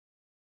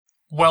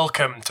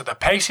Welcome to the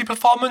Pacey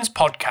Performance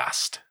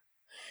Podcast.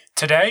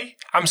 Today,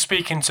 I'm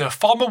speaking to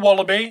former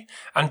Wallaby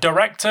and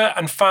director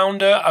and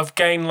founder of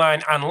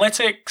Gainline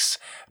Analytics,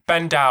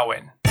 Ben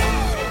Darwin.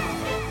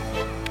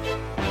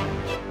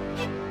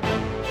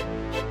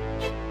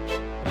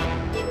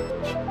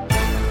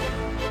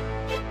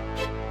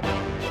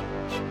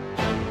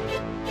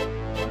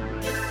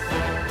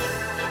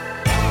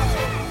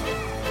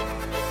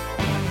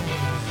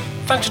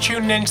 Thanks for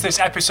tuning in to this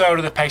episode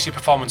of the Pacey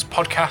Performance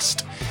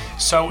Podcast.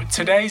 So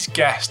today's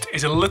guest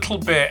is a little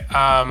bit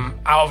out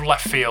of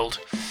left field,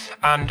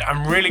 and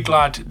I'm really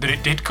glad that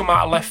it did come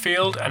out of left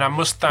field, and I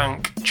must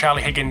thank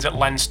Charlie Higgins at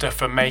Leinster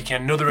for making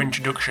another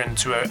introduction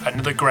to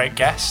another great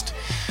guest.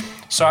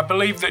 So I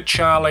believe that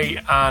Charlie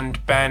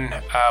and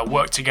Ben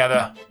worked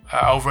together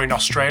over in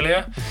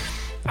Australia,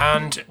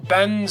 and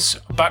Ben's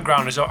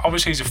background is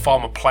obviously he's a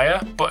former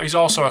player, but he's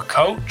also a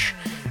coach,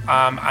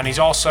 and he's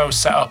also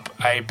set up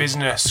a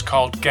business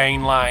called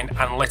Gainline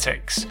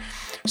Analytics.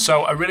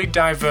 So a really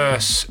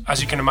diverse, as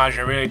you can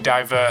imagine,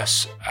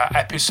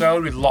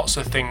 episode with lots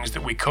of things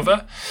that we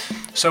cover.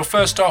 So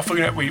first off,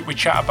 we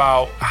chat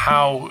about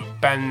how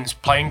Ben's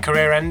playing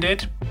career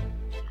ended,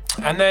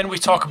 and then we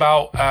talk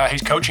about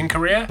his coaching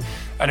career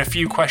and a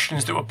few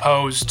questions that were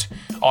posed,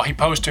 or he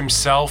posed to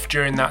himself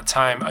during that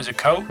time as a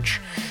coach,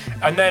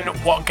 and then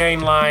what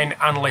Gainline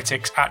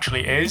Analytics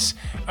actually is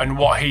and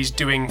what he's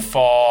doing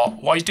for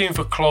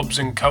clubs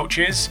and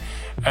coaches,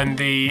 and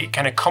the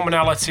kind of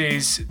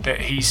commonalities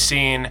that he's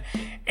seen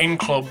in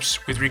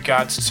clubs with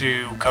regards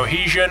to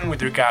cohesion,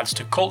 with regards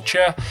to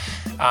culture,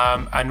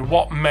 and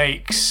what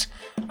makes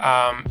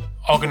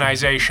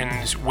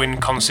organisations win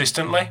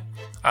consistently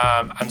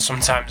and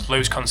sometimes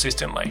lose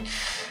consistently.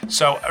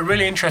 So a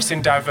really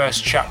interesting, diverse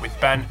chat with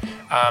Ben,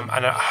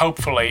 and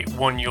hopefully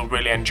one you'll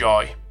really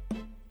enjoy.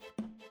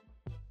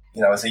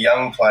 You know, as a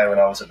young player when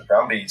I was at the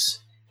Brumbies,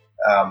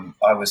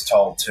 I was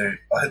told to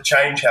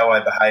change how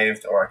I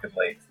behaved or I could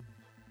leave.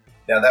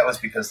 Now, that was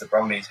because the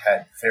Brumbies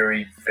had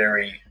very,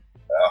 very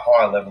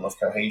high level of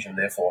cohesion,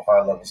 therefore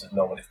high levels of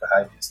normative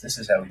behaviours. This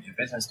is how we do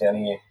business down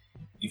here.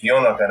 If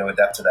you're not going to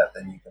adapt to that,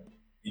 then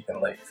you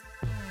can leave.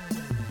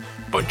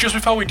 But just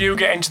before we do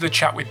get into the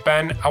chat with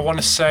Ben, I want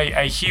to say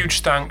a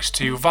huge thanks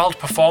to Vald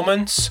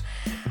Performance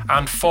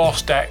and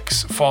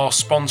ForceDecks for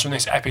sponsoring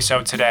this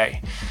episode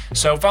today.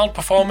 So Vald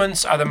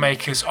Performance are the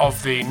makers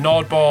of the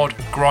Nordboard,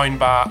 Groin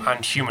Bar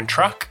and Human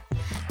Track.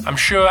 I'm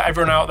sure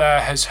everyone out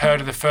there has heard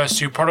of the first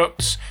two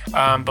products,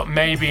 but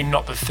maybe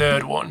not the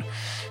third one.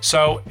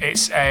 So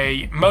it's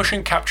a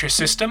motion capture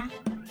system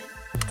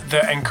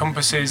that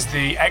encompasses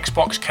the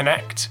Xbox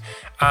Kinect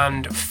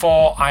and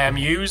 4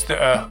 IMUs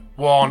that are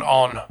worn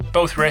on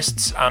both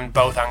wrists and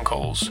both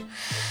ankles.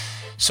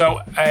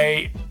 So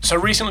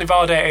recently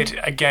validated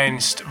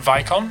against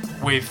Vicon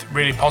with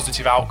really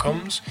positive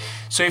outcomes.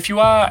 So if you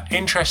are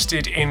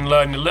interested in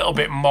learning a little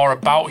bit more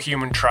about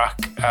Human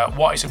Track,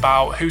 what it's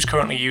about, who's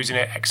currently using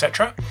it,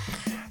 etc.,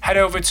 head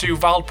over to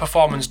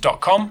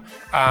valdperformance.com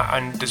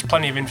and there's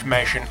plenty of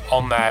information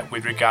on there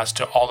with regards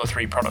to all the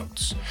three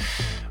products.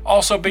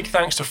 Also, big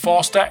thanks to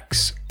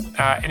ForceDecks.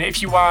 And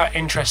if you are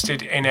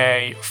interested in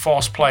a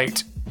force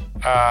plate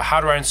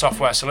hardware and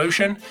software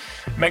solution,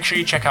 make sure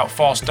you check out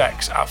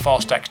ForceDecks at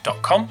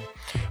forcedecks.com.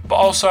 But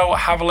also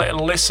have a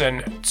little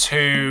listen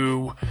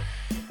to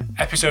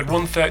episode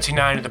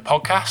 139 of the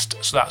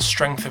podcast. So that's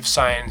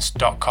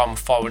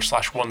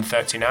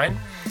strengthofscience.com/139.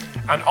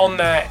 And on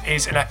there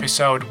is an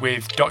episode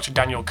with Dr.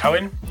 Daniel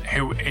Cohen,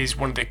 who is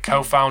one of the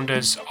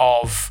co-founders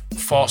of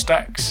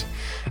ForceDecks,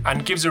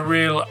 and gives a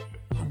real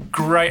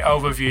great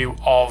overview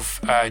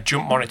of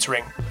jump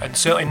monitoring, and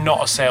certainly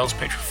not a sales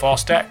pitch for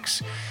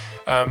ForceDecks,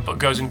 but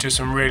goes into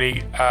some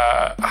really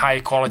high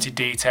quality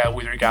detail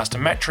with regards to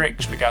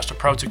metrics, with regards to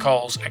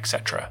protocols,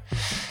 etc.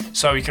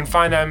 So you can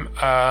find them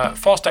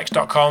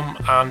forcedecks.com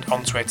and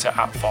on Twitter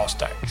at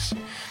ForceDecks.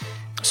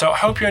 So I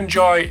hope you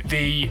enjoy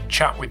the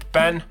chat with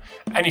Ben.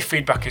 Any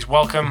feedback is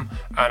welcome,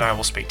 and I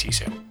will speak to you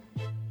soon.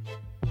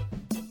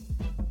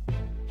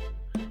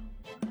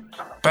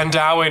 Ben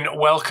Darwin,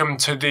 welcome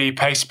to the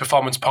Pacey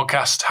Performance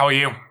Podcast. How are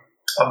you?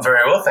 I'm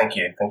very well, thank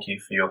you. Thank you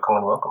for your call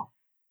and welcome.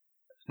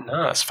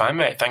 No, that's fine,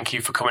 mate. Thank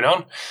you for coming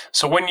on.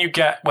 So when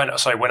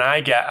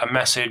I get a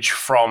message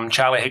from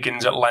Charlie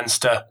Higgins at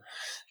Leinster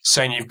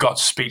saying you've got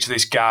to speak to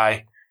this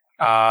guy,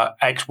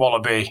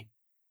 ex-Wallaby,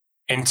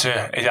 into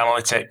his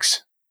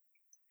analytics,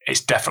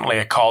 it's definitely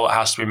a call that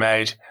has to be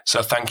made.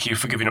 So thank you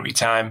for giving up your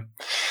time.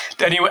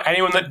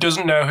 Anyone that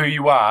doesn't know who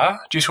you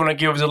are, just want to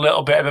give us a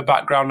little bit of a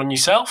background on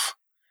yourself?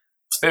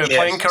 Bit of a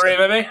playing career,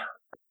 maybe?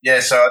 Yeah,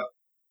 so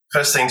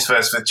first things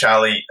first with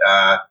Charlie,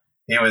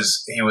 he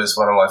was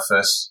one of my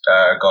first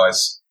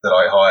guys that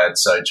I hired,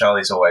 so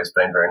Charlie's always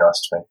been very nice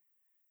to me.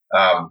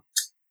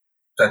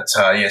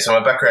 So my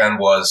background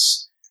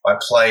was I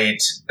played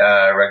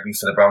rugby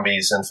for the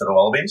Brumbies and for the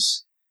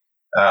Wallabies.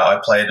 I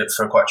played it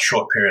for a quite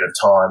short period of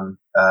time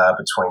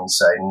between,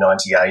 say,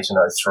 98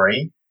 and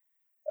 03.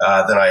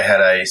 Then I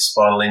had a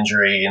spinal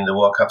injury in the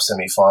World Cup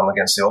semi-final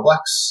against the All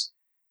Blacks.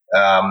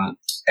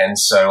 And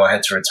so I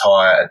had to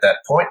retire at that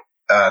point.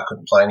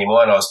 couldn't play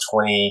anymore, and I was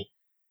 20,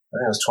 I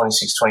think I was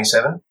 26,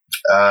 27.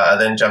 I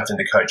then jumped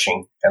into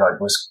coaching, and I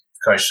was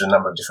coached at a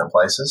number of different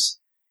places.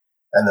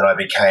 And then I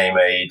became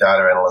a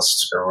data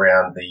analyst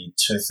around the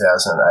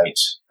 2008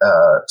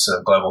 sort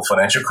of global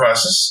financial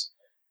crisis,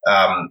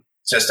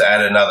 just to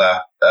add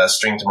another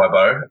string to my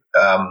bow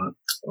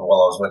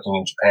while I was working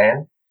in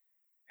Japan.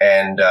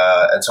 And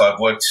so I've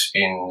worked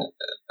in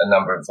a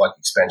number of like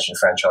expansion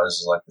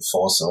franchises like the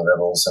Force and the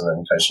Rebels, and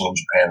then coaching in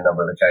Japan a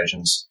number of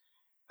occasions.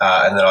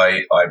 And then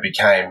I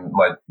became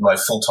my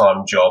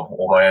full-time job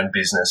or my own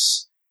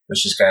business,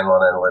 which is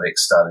Gainline Analytics,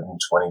 started in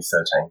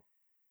 2013.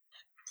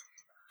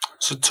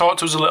 So talk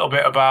to us a little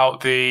bit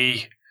about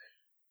the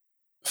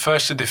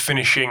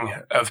finishing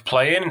of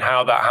playing and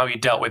how you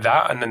dealt with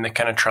that, and then the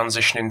kind of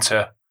transition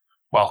into,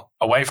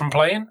 away from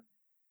playing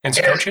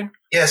into coaching.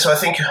 Yeah, so I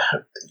think,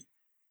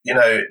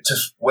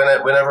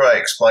 whenever I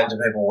explain to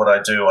people what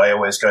I do, I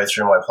always go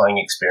through my playing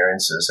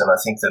experiences, and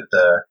I think that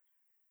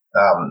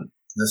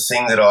the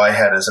thing that I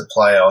had as a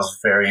player, I was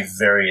very,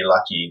 very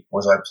lucky,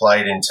 was I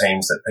played in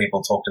teams that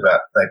people talked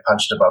about, they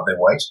punched above their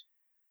weight.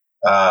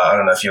 I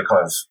don't know if you're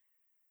kind of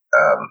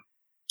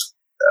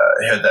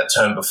heard that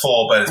term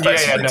before, but it's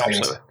basically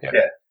teams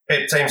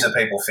that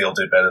people feel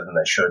do better than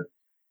they should.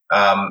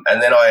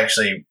 And then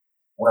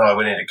when I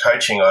went into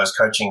coaching, I was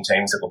coaching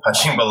teams that were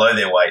punching below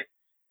their weight.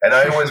 And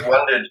I always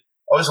wondered,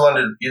 was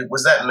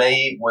that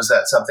me? Was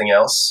that something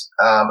else?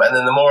 And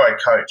then the more I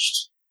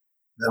coached,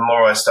 the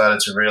more I started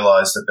to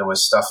realize that there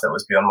was stuff that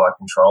was beyond my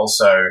control.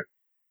 So,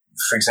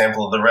 for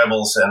example, the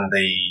Rebels and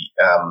the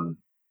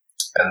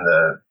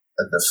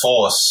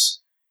Force,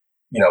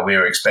 we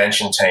were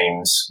expansion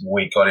teams.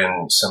 We got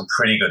in some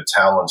pretty good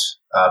talent,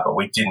 but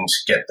we didn't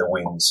get the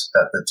wins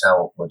that the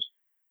talent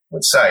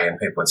would say. And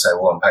people would say,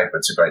 well, on paper,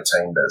 it's a great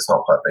team, but it's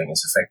not quite being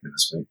as effective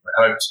as we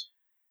hoped.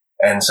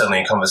 And certainly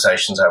in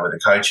conversations over the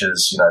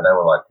coaches, they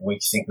were like, we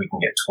think we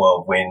can get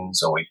 12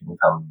 wins, or we can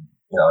come,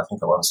 I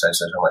think at one stage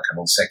they were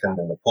coming second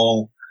in the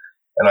pool.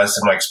 And I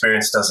said, my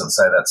experience doesn't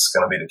say that's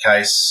going to be the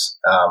case.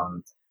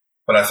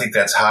 But I think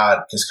that's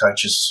hard because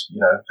coaches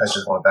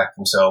want to back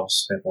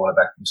themselves, people want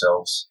to back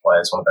themselves,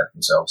 players want to back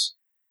themselves.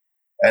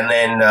 And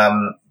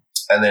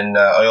then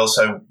I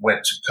also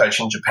went to coach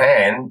in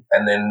Japan,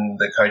 and then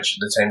the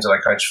teams that I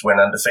coached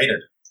went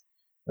undefeated.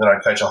 Then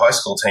I'd coach a high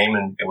school team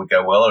and it would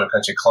go well, or I'd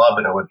coach a club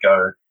and it would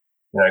go,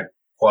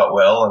 quite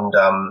well.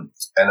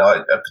 And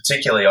I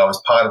particularly, I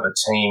was part of a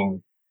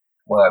team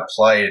when I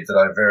played that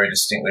I very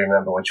distinctly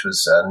remember, which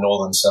was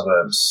Northern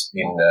Suburbs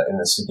in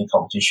the Sydney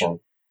competition.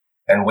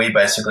 And we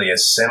basically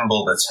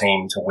assembled a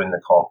team to win the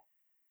comp.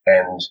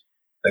 And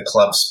the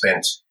club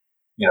spent,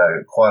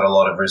 quite a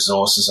lot of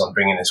resources on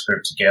bringing this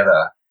group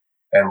together.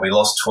 And we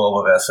lost 12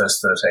 of our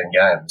first 13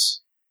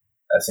 games,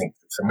 I think,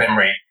 from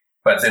memory.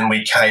 But then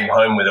we came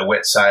home with a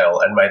wet sail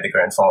and made the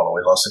grand final.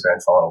 We lost the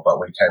grand final, but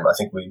I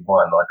think we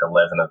won like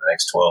 11 of the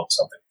next 12 or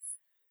something.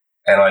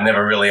 And I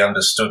never really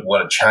understood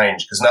what had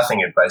changed, because nothing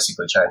had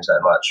basically changed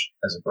that much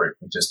as a group.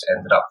 We just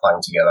ended up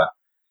playing together.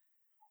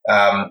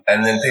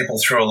 And then people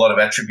threw a lot of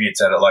attributes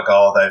at it, like,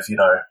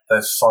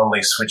 they've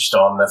finally switched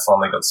on, they've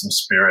finally got some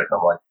spirit. And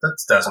I'm like, that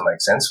doesn't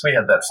make sense. We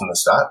had that from the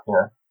start,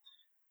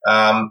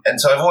 And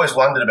so I've always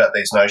wondered about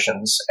these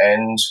notions.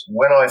 And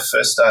when I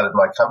first started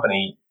my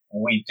company,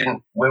 we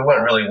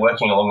weren't really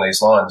working along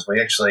these lines. We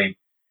actually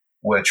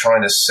were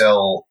trying to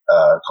sell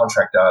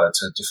contract data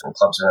to different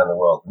clubs around the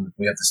world. And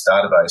we had this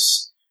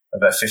database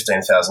of about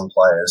 15,000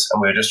 players,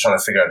 and we were just trying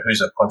to figure out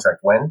who's a contract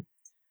when.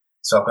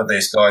 So I've got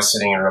these guys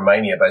sitting in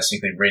Romania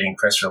basically reading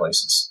press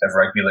releases of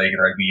rugby league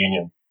and rugby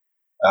union.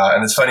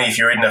 And it's funny, if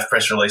you read enough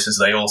press releases,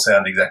 they all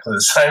sound exactly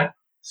the same.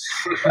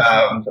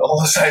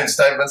 All the same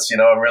statements,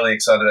 I'm really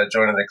excited about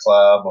joining the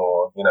club,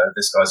 or,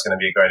 this guy's going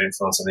to be a great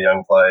influence on the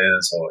young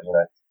players, or,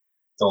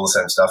 it's all the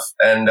same stuff.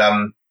 And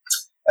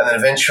then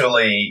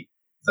eventually,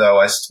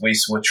 though, we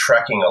were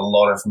tracking a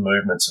lot of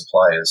movements of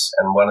players.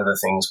 And one of the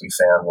things we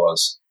found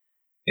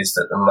is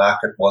that the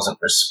market was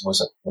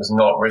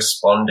not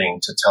responding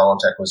to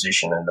talent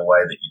acquisition in the way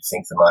that you'd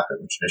think the market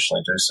would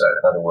traditionally do so.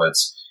 In other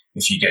words,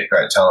 if you get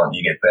great talent,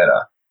 you get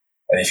better.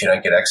 And if you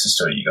don't get access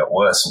to it, you got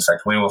worse. In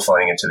fact, we were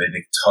finding it to be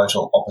the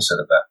total opposite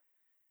of that,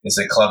 is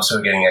that clubs who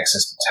were getting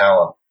access to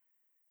talent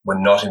were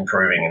not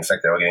improving. In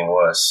fact, they were getting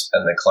worse.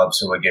 And the clubs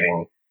who were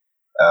getting,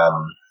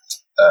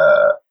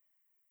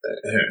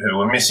 who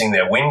were missing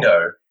their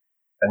window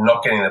and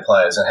not getting the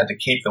players and had to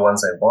keep the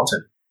ones they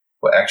wanted,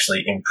 were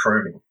actually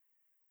improving.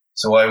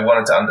 So I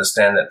wanted to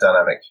understand that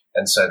dynamic.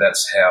 And so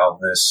that's how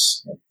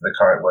the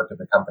current work of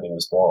the company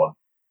was born.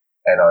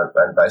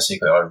 And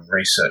basically I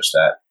researched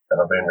that, and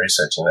I've been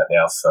researching that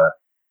now for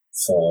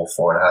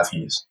 4.5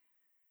 years.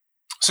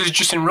 So is it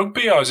just in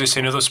rugby, or is this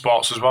in other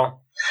sports as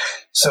well?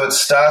 So it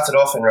started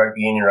off in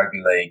rugby union,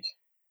 rugby league.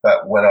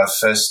 But when I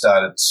first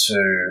started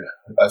to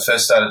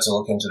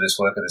look into this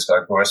work of this guy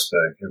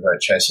Groisberg, who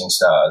wrote Chasing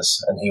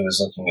Stars, and he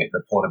was looking at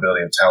the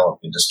portability of talent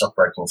into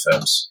stockbroking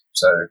firms.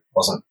 So it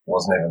wasn't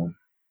even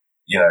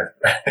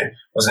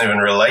wasn't even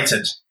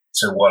related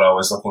to what I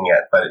was looking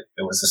at, but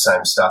it was the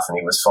same stuff, and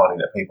he was finding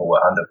that people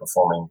were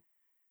underperforming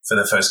for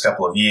the first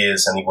couple of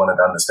years, and he wanted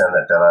to understand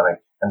that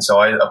dynamic. And so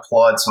I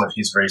applied some of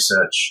his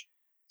research,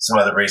 some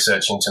other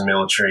research into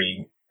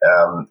military,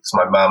 because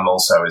my mum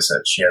also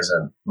she has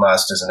a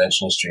master's in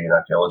ancient history and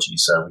archaeology,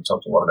 so we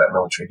talked a lot about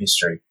military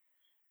history.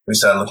 We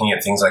started looking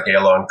at things like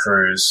airline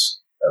crews.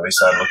 We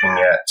started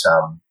looking at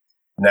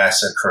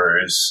NASA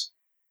crews,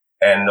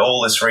 and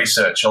all this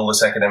research, all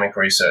this academic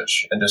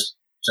research, and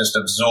just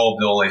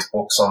absorbed all these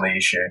books on the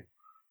issue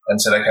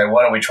and said, okay,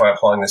 why don't we try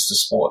applying this to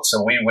sport?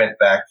 So we went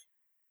back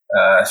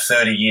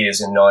 30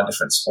 years in 9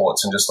 different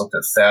sports and just looked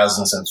at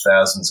thousands and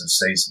thousands of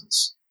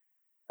seasons.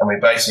 And we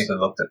basically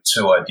looked at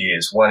 2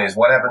 ideas. One is,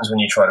 what happens when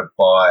you try to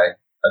buy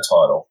a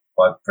title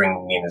by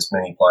bringing in as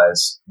many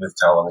players with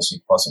talent as you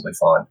can possibly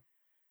find?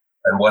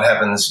 And what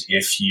happens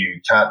if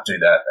you can't do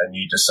that and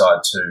you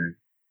decide to,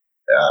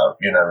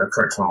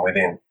 recruit from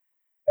within?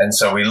 And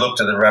so we looked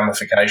at the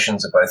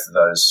ramifications of both of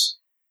those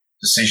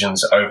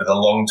decisions over the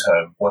long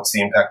term. What's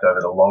the impact over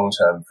the long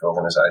term for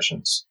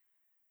organisations?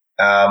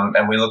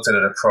 And we looked at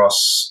it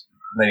across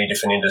many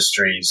different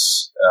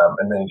industries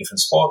and many different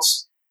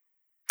sports.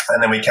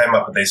 And then we came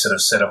up with these sort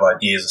of set of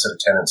ideas and sort of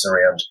tenets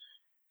around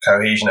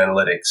cohesion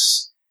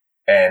analytics.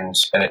 And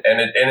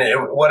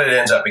what it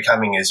ends up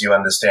becoming is you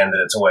understand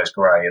that it's always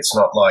grey. It's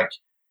not like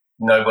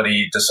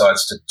nobody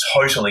decides to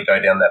totally go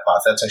down that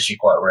path. That's actually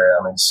quite rare.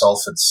 I mean,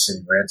 Salford's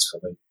City Reds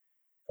probably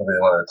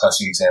one of the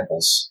classic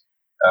examples,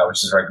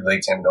 which is a rugby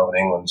league team in Northern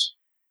England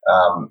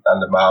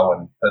under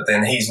Marwin. But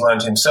then he's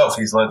learned himself.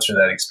 He's learned through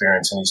that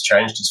experience, and he's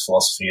changed his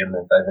philosophy, and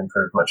they've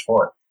improved much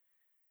more it.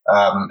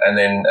 And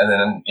then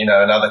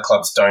and other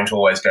clubs don't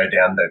always go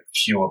down the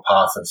pure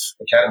path of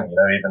academy.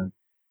 Even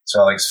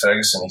Sir Alex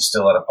Ferguson, he's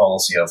still had a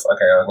policy of,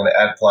 okay, I'm going to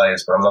add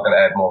players, but I'm not going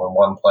to add more than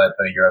 1 player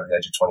per year over the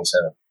age of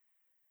 27.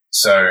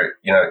 So,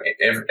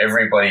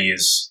 everybody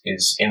is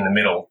in the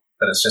middle,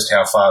 but it's just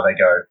how far they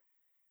go.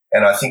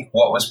 And I think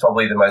what was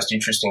probably the most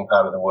interesting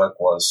part of the work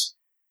was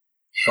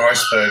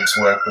Grossberg's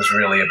work was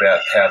really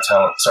about how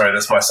talent. Sorry,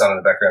 that's my son in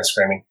the background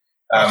screaming.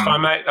 That's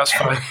fine, mate. That's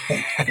fine.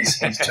 he's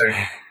 2.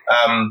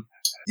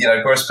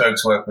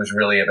 Grossberg's work was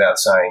really about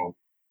saying,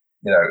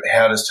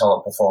 how does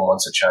talent perform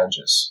once it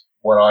changes?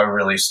 What I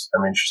really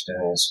am interested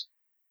in is,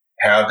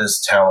 how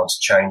does talent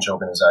change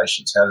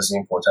organisations? How does the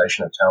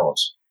importation of talent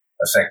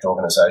affect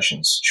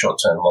organisations,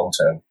 short-term,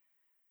 long-term?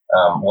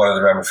 What are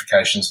the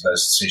ramifications of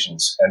those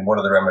decisions, and what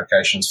are the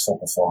ramifications for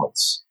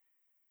performance?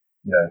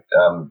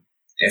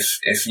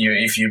 If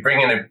you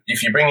bring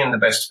in the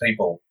best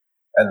people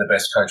and the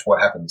best coach,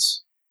 what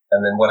happens?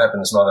 And then what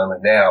happens not only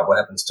now, what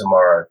happens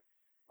tomorrow?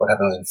 What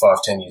happens in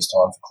 5-10 years'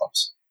 time for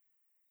clubs?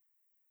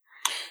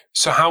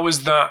 So how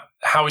is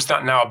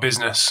that now a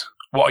business?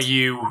 What are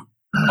you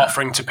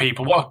offering to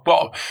people? What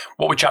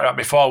we chatted about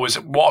before was,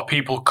 what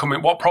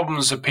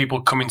problems are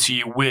people coming to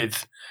you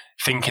with,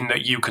 thinking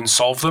that you can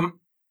solve them?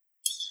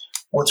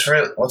 What's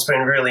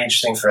been really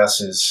interesting for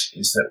us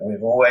is that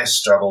we've always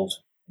struggled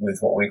with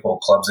what we call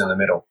clubs in the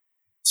middle.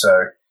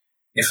 So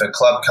if a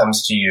club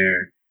comes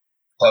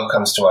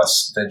to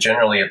us, they're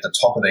generally at the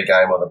top of their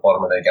game or the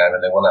bottom of their game,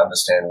 and they want to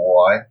understand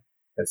why.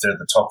 If they're at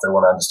the top, they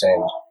want to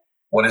understand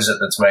what is it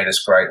that's made us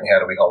great and how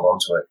do we hold on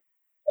to it.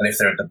 And if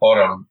they're at the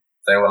bottom,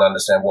 they want to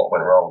understand what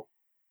went wrong.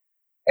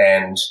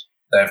 And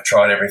they've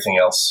tried everything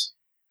else.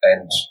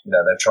 And,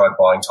 they've tried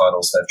buying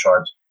titles. They've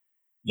tried,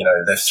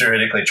 they've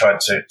theoretically tried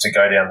to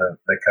go down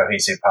the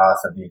cohesive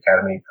path of the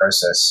academy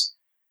process.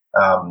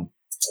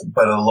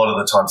 But a lot of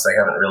the times they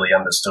haven't really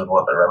understood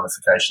what the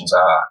ramifications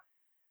are.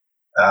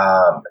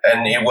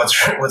 And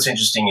what's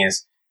interesting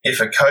is, if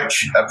a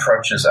coach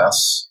approaches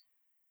us,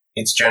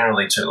 it's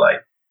generally too late.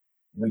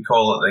 We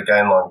call it the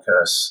gain line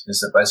curse,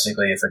 is that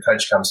basically if a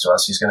coach comes to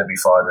us, he's going to be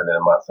fired within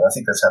a month. And I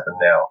think that's happened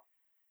now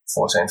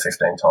 14,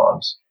 15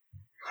 times,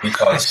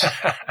 because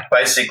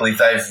basically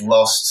they've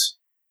lost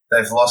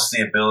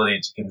the ability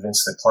to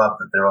convince the club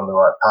that they're on the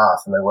right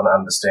path, and they want to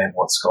understand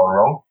what's gone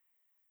wrong.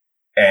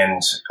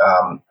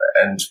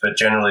 But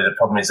generally the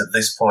problem is, at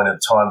this point in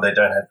time, they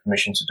don't have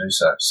permission to do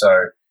so.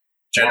 So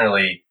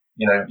generally,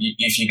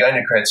 if you're going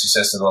to create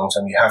success in the long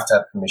term, you have to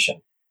have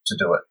permission to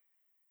do it.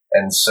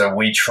 And so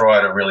we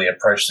try to really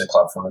approach the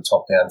club from the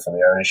top down, from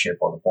the ownership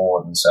or the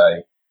board, and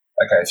say,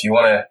 okay, if you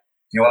want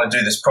to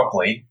do this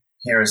properly,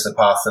 here is the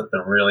path that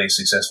the really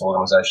successful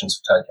organisations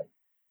have taken.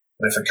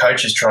 But if a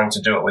coach is trying to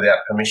do it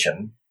without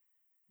permission,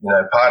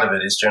 part of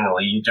it is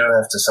generally you do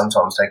have to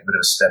sometimes take a bit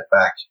of a step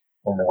back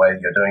in the way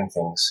you're doing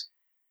things.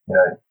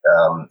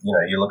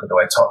 You look at the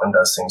way Tottenham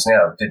does things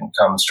now. It didn't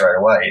come straight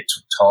away. It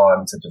took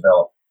time to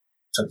develop.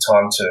 It took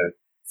time to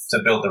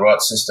build the right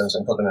systems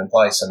and put them in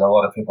place. And a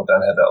lot of people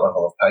don't have that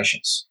level of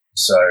patience.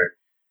 So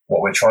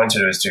what we're trying to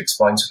do is to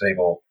explain to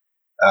people,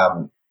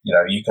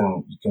 you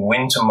can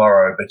win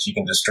tomorrow, but you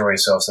can destroy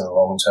yourselves in the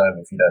long term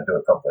if you don't do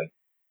it properly.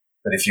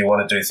 But if you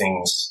want to do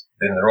things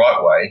in the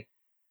right way,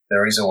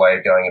 there is a way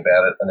of going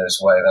about it, and there's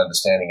a way of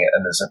understanding it,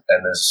 and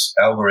there's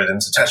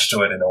algorithms attached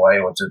to it in a way,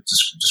 or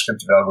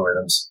descriptive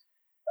algorithms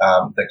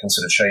that can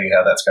sort of show you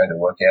how that's going to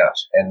work out.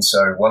 And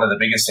so one of the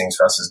biggest things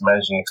for us is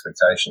managing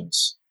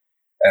expectations,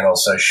 and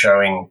also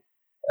showing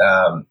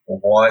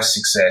why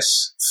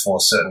success for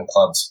certain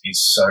clubs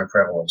is so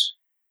prevalent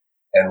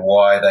and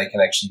why they can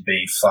actually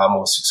be far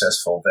more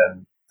successful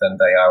than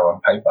they are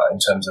on paper in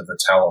terms of the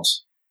talent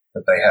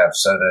that they have.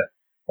 So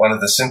one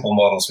of the simple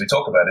models we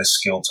talk about is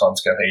skill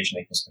times cohesion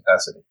equals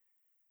capacity.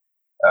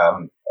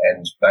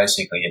 And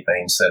basically it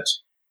means that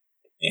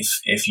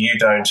if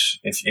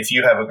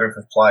you have a group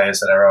of players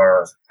that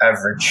are of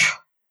average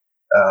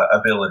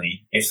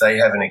ability, if they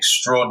have an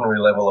extraordinary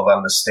level of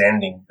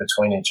understanding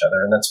between each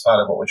other, and that's part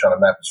of what we're trying to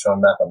map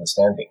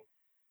understanding,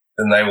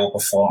 then they will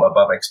perform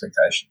above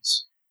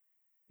expectations.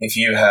 If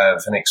you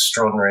have an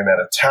extraordinary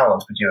amount of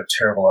talent, but you have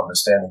terrible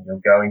understanding, you're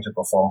going to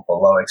perform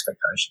below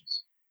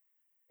expectations.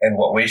 And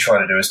what we try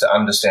to do is to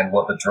understand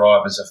what the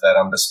drivers of that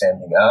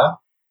understanding are,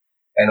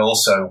 and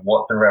also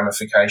what the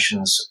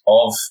ramifications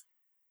of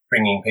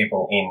bringing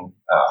people in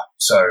are.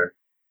 So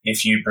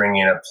if you bring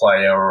in a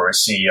player or a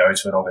CEO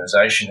to an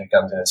organization who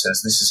comes in and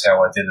says, this is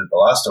how I did it at the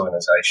last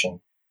organization,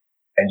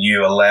 and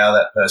you allow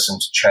that person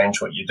to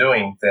change what you're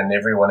doing, then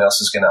everyone else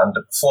is going to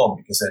underperform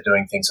because they're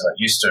doing things they're not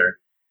used to.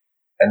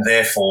 And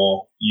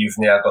therefore, you've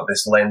now got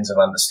this lens of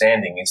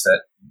understanding is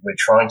that we're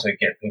trying to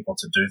get people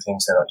to do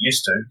things they're not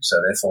used to.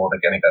 So therefore,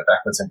 they're going to go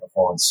backwards in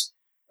performance,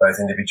 both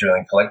individually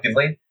and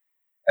collectively.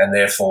 And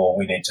therefore,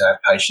 we need to have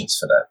patience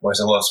for that. Whereas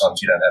a lot of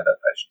times you don't have that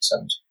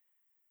patience.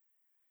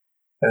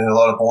 And a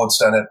lot of boards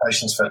don't have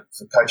patience for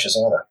coaches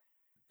either.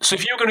 So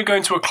if you're going to go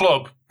into a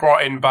club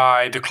brought in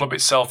by the club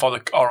itself or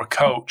a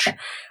coach,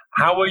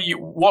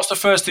 what's the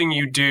first thing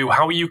you do?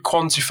 How are you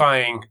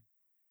quantifying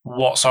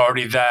what's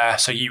already there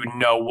so you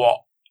know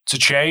what to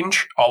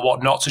change or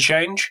what not to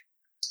change?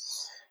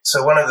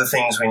 So one of the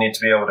things we need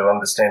to be able to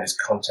understand is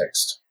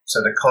context.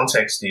 So the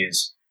context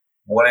is,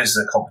 what is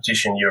the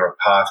competition you're a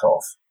part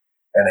of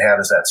and how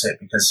does that sit?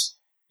 Because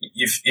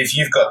if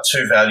you've got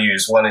two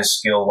values, one is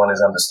skill, one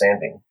is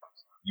understanding,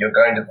 you're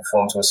going to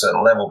perform to a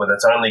certain level, but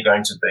it's only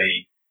going to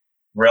be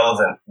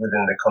relevant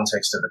within the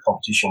context of the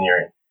competition you're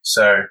in.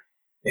 So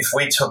if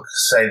we took,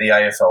 say, the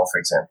AFL, for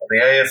example, the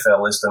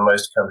AFL is the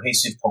most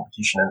cohesive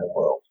competition in the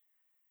world.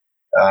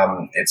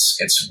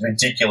 It's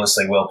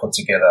ridiculously well put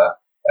together,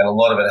 and a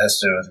lot of it has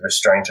to do with the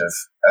restraint of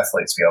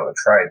athletes to be able to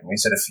trade. And we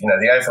said if,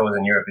 the AFL was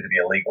in Europe, it'd be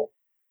illegal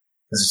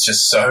because it's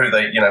just so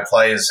that,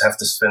 players have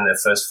to spend their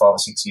first 5 or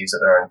 6 years at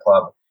their own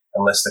club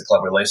unless the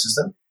club releases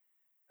them.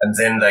 And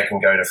then they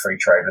can go to free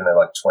trade when they're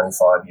like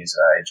 25 years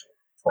of age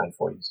or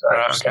 24 years of age.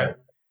 Right, okay. So,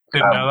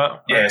 didn't know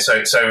that. Yeah,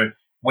 so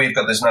we've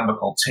got this number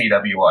called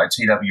TWI.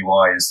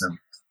 TWI is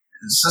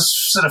it's the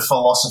sort of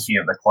philosophy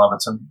of the club.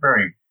 It's a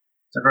very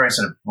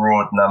sort of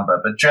broad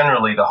number, but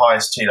generally the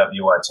highest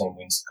TWI team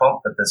wins the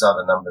comp, but there's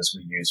other numbers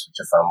we use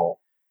which are far more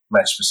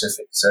match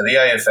specific. So the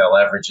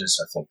AFL averages,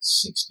 I think,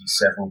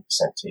 60-70%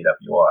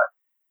 TWI.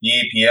 The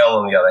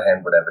EPL, on the other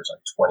hand, would average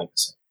like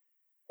 20%,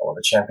 or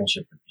the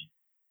championship would be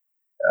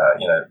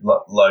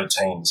low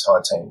teens,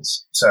 high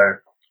teens. So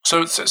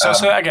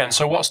again,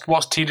 so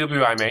what's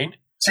TWI mean?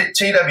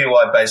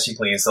 TWI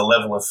basically is the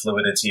level of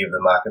fluidity of the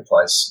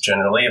marketplace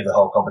generally, of the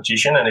whole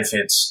competition. And if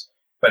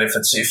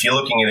you're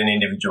looking at an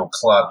individual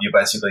club, you're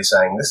basically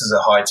saying this is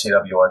a high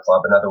TWI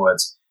club. In other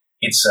words,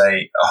 it's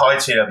a high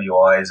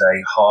TWI is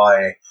a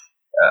high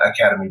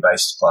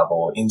academy-based club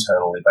or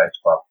internally-based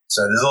club.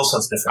 So there's all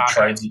sorts of different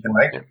trades you can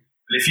make. Yeah.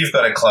 But if you've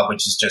got a club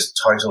which is just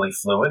totally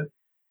fluid,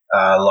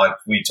 like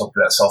we talked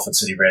about Salford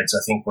City Reds,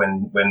 I think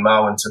when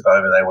Marwin took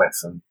over, they went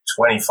from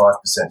 25%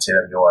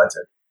 TWI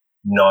to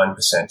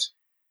 9%.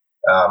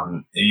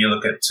 You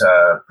look at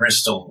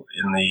Bristol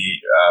in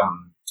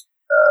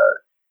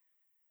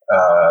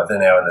they're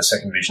now in the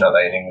second division, aren't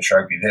they, in English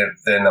rugby?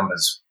 Their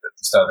numbers at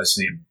the start of the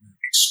season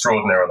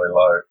extraordinarily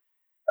low.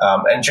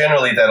 And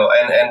generally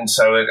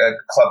so a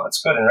club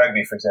that's good in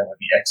rugby, for example, would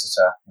be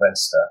Exeter,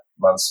 Leinster,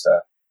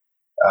 Munster,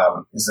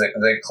 is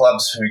they're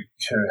clubs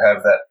who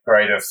have that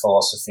greater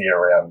philosophy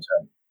around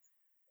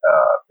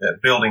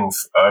building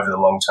over the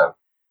long term.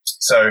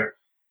 So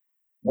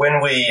when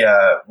we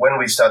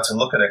start to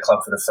look at a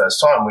club for the first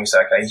time, we say,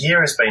 okay,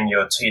 here has been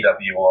your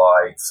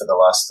TWI for the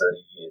last 30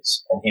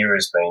 years, and here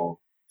has been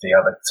the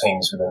other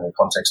teams within the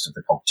context of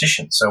the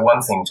competition. So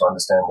one thing to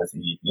understand with the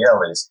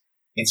EPL is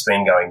it's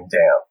been going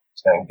down.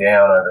 It's going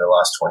down over the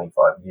last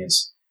 25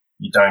 years.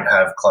 You don't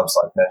have clubs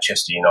like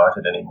Manchester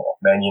United anymore.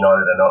 Man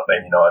United are not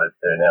Man United.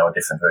 They're now a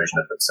different version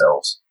of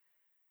themselves.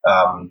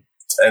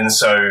 And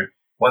so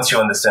once you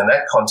understand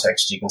that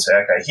context, you can say,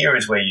 okay, here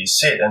is where you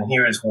sit and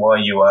here is why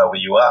you are where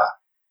you are.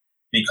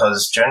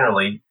 Because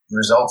generally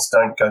results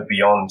don't go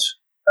beyond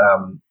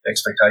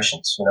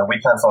expectations.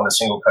 We can't find a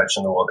single coach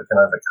in the world that can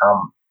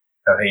overcome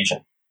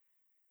cohesion.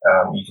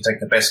 You can take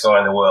the best guy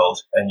in the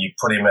world and you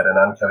put him at an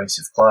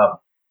uncohesive club,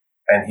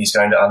 and he's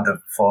going to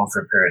underperform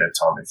for a period of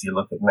time. If you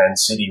look at Man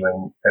City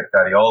when Pep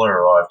Guardiola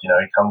arrived, he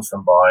comes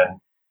from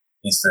Bayern.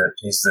 He's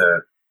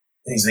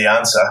the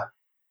answer,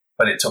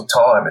 but it took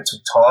time. It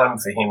took time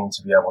for him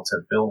to be able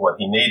to build what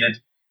he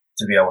needed,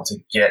 to be able to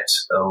get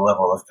a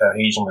level of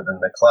cohesion within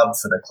the club,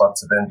 for the club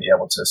to then be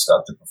able to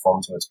start to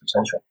perform to its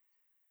potential.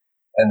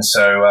 And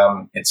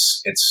so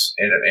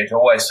it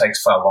always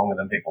takes far longer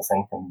than people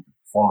think, and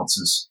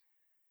performances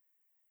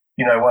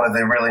one of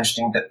the really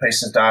interesting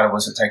pieces of data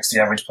was it takes the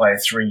average player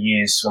 3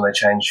 years when they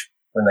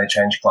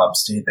change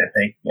clubs to hit their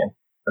peak again.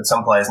 But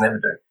some players never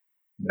do.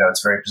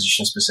 It's very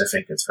position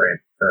specific. It's very,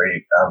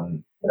 very,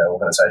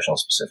 organizational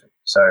specific.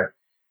 So,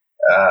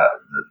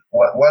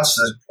 once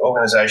the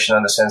organization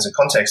understands the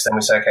context, then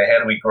we say, okay, how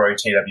do we grow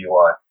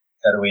TWI?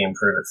 How do we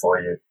improve it for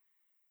you?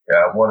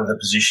 What are the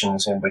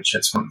positions in which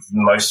it's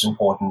most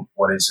important?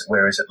 Where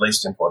is it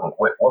least important?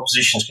 What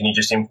positions can you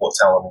just import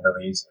talent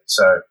really easily?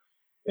 So,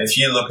 if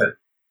you look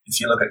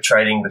at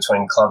trading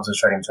between clubs or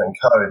trading between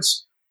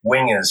codes,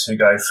 wingers who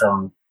go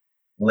from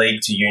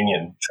league to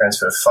union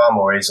transfer far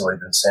more easily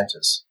than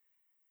centres.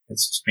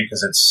 It's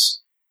because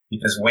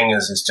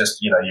wingers is just,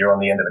 you're on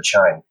the end of a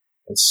chain.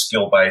 It's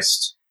skill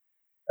based.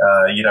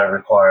 You don't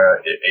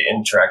require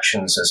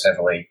interactions as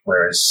heavily,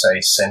 whereas say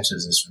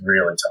centres is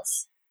really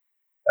tough.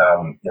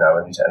 And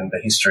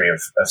the history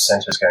of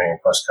centres going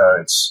across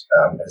codes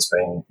has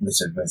been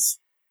littered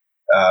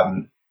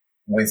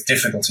with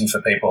difficulty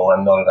for people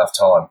and not enough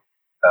time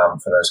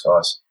for those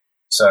guys.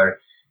 So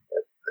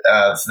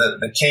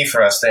the key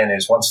for us then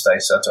is once they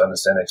start to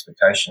understand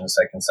expectations,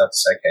 they can start to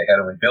say, okay, how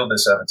do we build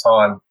this over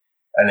time?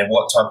 And then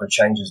what type of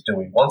changes do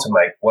we want to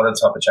make? What are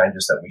the type of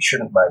changes that we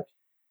shouldn't make?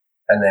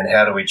 And then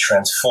how do we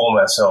transform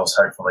ourselves,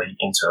 hopefully,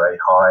 into a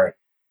high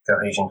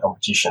cohesion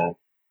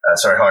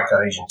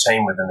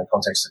team within the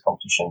context of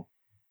competition?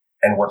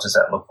 And what does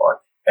that look like?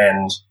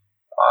 And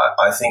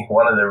I think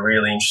one of the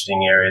really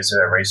interesting areas of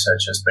our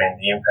research has been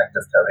the impact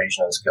of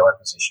cohesion on skill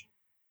acquisition.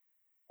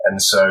 And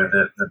so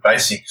the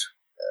basic,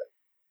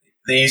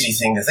 the easy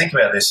thing to think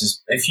about this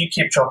is if you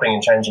keep chopping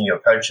and changing your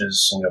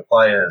coaches and your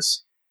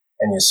players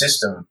and your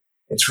system,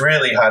 it's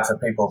really hard for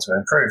people to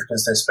improve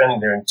because they're spending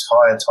their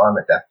entire time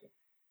adapting.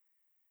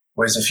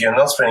 Whereas if you're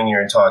not spending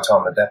your entire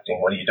time adapting,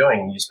 what are you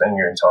doing? You're spending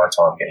your entire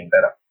time getting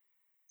better.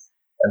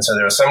 And so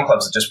there are some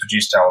clubs that just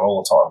produce talent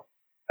all the time.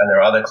 And there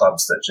are other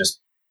clubs that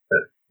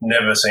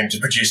never seem to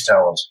produce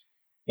talent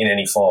in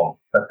any form,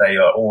 but they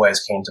are always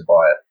keen to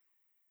buy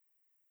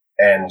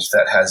it. And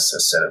that has a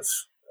set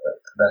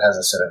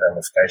of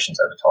ramifications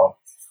over time.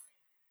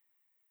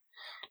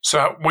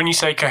 So when you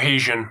say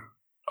cohesion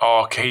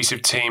or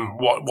cohesive team,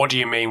 what do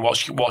you mean?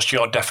 What's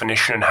your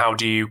definition and how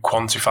do you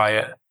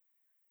quantify it?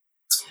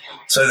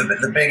 So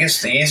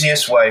the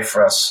easiest way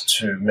for us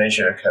to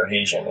measure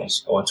cohesion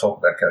or talk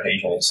about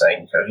cohesion is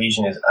saying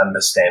cohesion is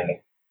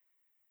understanding.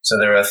 So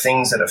there are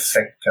things that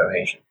affect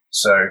cohesion.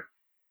 So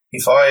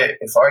if I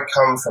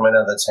come from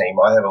another team,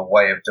 I have a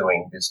way of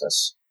doing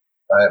business.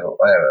 I have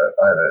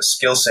a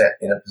skill set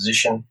in a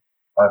position.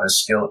 I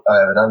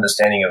have an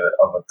understanding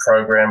of a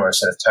program or a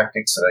set of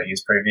tactics that I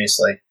used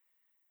previously.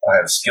 I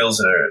have skills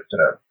that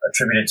are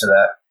attributed to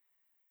that.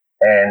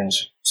 And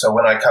so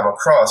when I come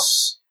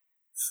across,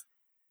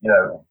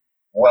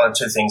 one or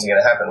two things are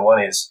going to happen.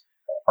 One is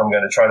I'm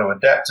going to try to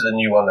adapt to the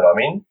new one that I'm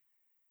in.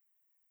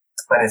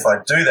 And if I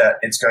do that,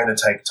 it's going to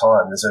take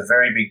time. There's a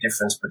very big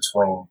difference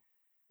between,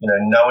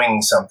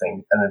 knowing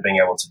something and then being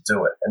able to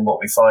do it. And what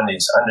we find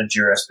is under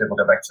duress, people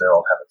go back to their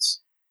old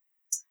habits.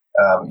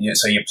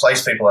 So you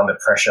place people under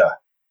pressure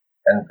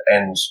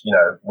and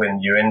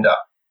when you end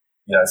up,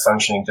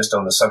 functioning just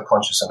on the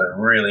subconscious and a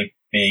really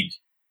big,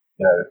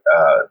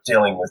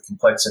 dealing with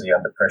complexity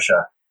under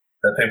pressure,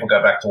 that people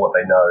go back to what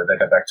they know, they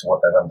go back to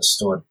what they've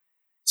understood.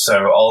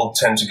 So I'll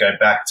tend to go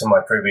back to my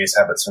previous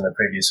habits from the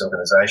previous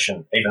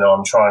organization, even though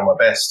I'm trying my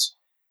best.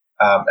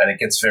 And it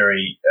gets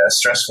very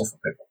stressful for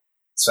people.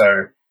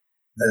 So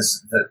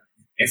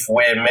if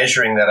we're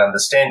measuring that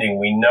understanding,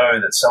 we know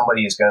that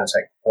somebody is going to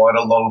take quite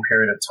a long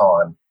period of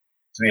time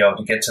to be able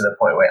to get to the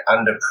point where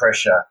under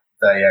pressure,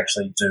 they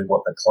actually do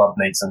what the club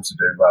needs them to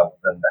do rather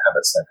than the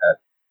habits they've had.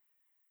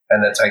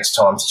 And that takes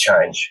time to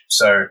change.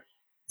 So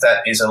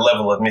that is a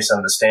level of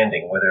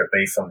misunderstanding, whether it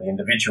be from the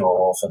individual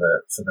or for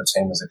the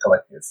team as a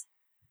collective.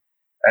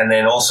 And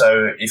then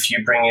also, if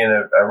you bring in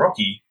a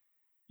rookie,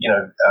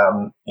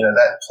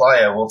 that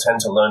player will tend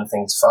to learn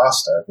things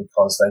faster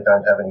because they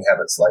don't have any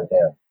habits laid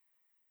down.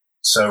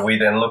 So we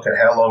then look at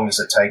how long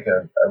does it take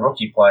a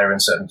rookie player in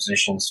certain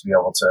positions to be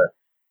able to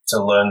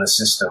learn the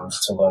systems,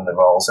 to learn the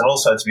roles, and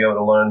also to be able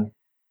to learn,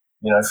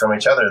 from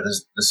each other.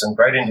 There's some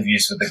great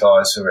interviews with the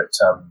guys who are at,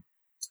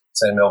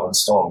 say, Melbourne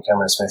Storm,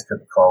 Cameron Smith,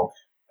 Cooper Cronk,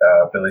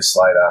 Billy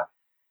Slater,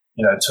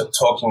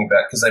 talking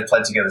about, because they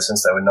played together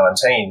since they were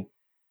 19,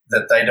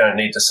 that they don't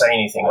need to say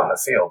anything on the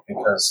field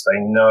because they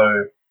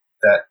know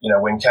that,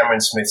 when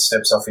Cameron Smith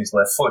steps off his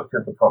left foot,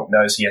 Cooper Cronk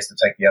knows he has to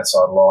take the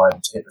outside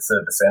line to hit the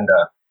third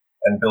defender,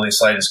 and Billy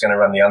Slater's going to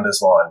run the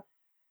unders line.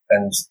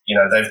 And,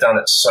 they've done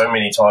it so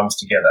many times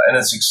together, and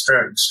it's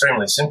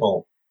extremely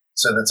simple.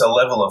 So there's a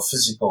level of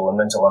physical and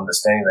mental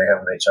understanding they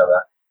have with each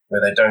other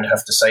where they don't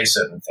have to say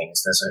certain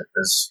things.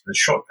 There's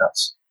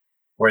shortcuts.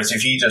 Whereas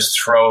if you just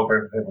throw a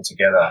group of people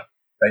together,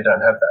 they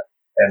don't have that.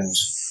 And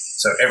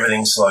so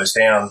everything slows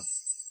down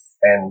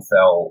and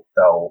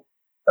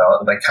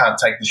they can't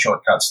take the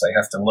shortcuts. They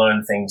have to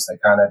learn things. They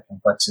can't have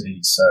complexity.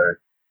 So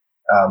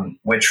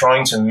we're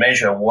trying to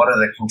measure what are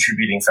the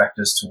contributing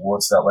factors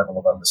towards that level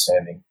of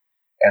understanding.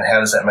 And how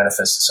does that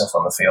manifest itself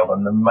on the field?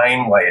 And the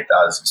main way it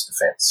does is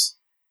defence.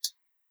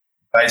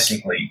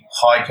 Basically,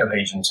 high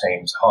cohesion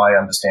teams, high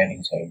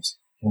understanding teams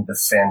can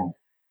defend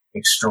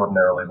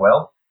extraordinarily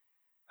well.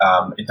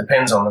 It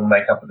depends on the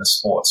makeup of the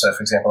sport. So,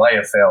 for example,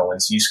 AFL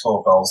is you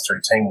score goals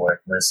through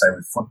teamwork, whereas, say,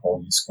 with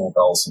football, you score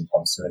goals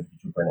sometimes through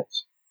individual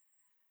brilliance.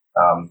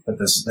 But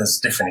there's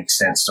different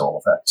extents to all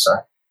of that.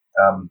 So,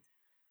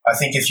 I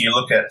think if you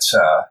look at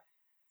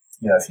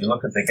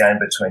the game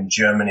between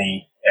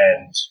Germany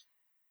and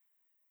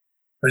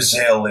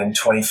Brazil in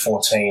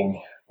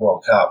 2014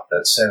 World Cup,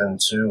 that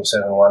 7-2 or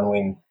 7-1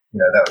 win,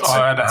 that was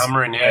the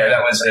hammering, yeah.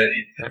 That was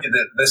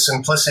the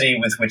simplicity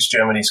with which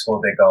Germany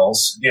scored their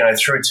goals,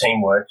 through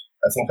teamwork.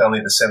 I think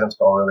only the seventh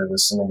goal really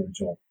was some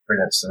individual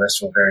brilliance. The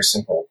rest were very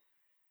simple.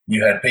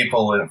 You had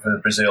people for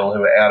Brazil who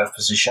were out of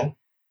position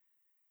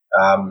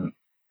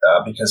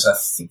because I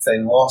think they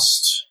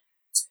lost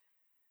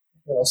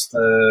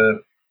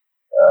the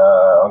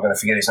I'm going to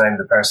forget his name,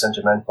 the Paris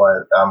Saint-Germain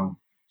player,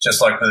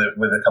 just like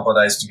with a couple of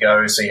days to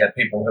go. So you had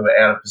people who were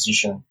out of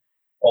position.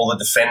 All the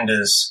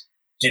defenders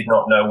did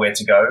not know where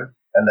to go,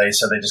 and they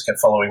just kept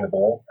following the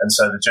ball. And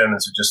so the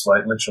Germans were just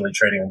like literally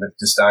treating them with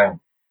disdain.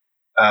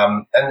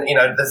 And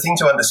the thing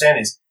to understand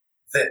is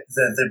that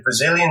the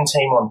Brazilian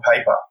team on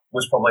paper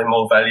was probably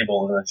more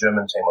valuable than the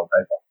German team on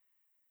paper.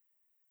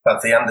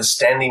 But the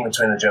understanding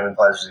between the German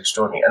players was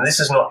extraordinary. And this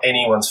is not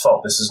anyone's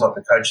fault. This is not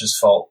the coach's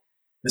fault.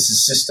 This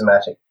is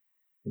systematic.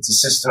 It's a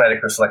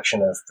systematic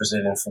reflection of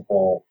Brazilian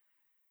football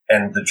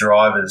and the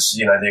drivers,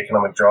 the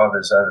economic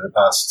drivers over the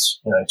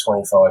past,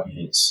 25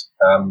 years.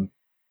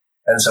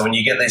 And so when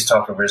you get these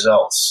type of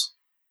results,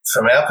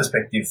 from our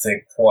perspective,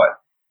 they're quite,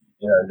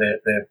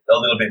 they're a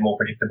little bit more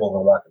predictable than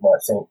the market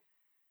might think.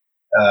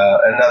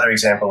 Another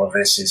example of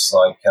this is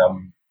like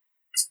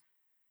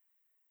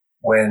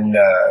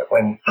when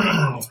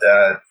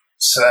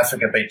South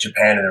Africa beat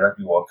Japan in the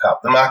Rugby World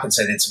Cup. The market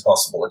said it's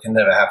impossible. It can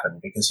never happen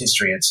because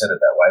history had said it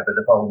that way. But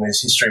the problem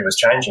is history was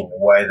changing. The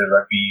way the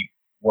Rugby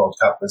World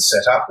Cup was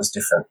set up was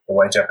different. The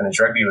way Japanese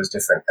rugby was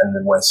different. And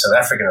the way South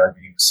African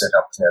rugby was set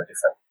up was now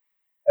different.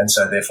 And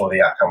so therefore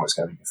the outcome was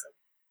going to be different.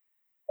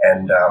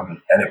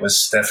 And it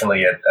was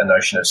definitely a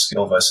notion of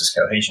skill versus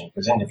cohesion,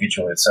 because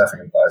individually the South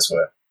African players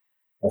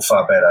were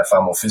far better,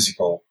 far more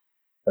physical.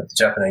 But the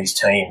Japanese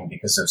team,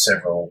 because of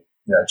several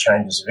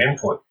changes of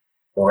input,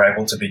 were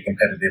able to be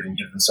competitive and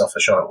give themselves a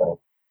shot at winning.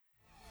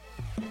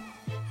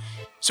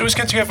 So it's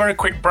going to be a very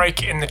quick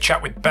break in the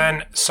chat with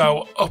Ben.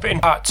 So up in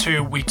part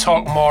 2, we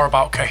talk more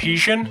about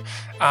cohesion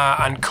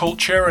and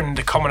culture and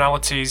the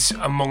commonalities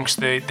amongst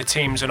the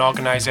teams and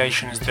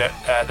organisations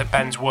that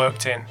Ben's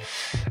worked in,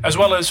 as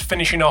well as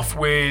finishing off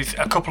with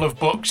a couple of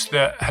books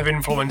that have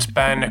influenced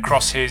Ben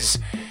across his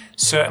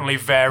certainly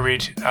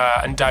varied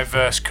and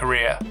diverse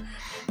career.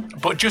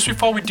 But just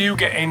before we do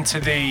get into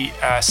the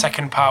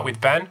second part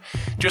with Ben,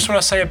 just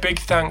want to say a big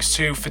thanks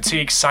to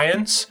Fatigue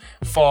Science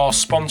for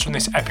sponsoring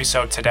this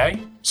episode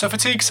today. So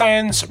Fatigue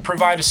Science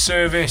provide a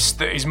service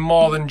that is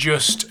more than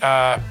just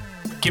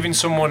giving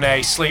someone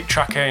a sleep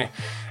tracker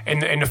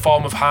in the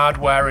form of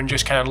hardware and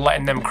just kind of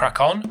letting them crack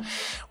on.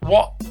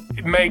 What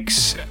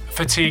makes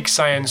Fatigue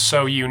Science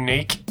so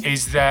unique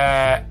is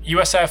their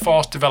US Air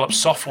Force developed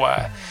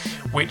software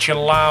which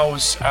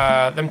allows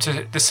them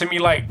to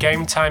simulate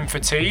game time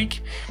fatigue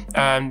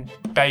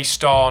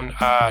based on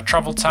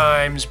travel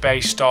times,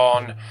 based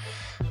on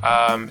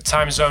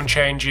time zone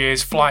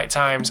changes, flight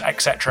times,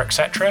 etc.,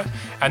 etc.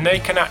 And they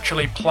can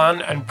actually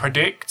plan and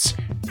predict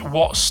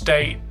what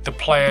state the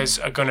players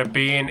are going to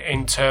be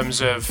in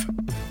terms of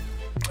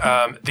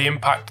the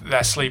impact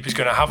their sleep is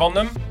going to have on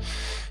them.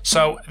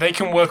 So they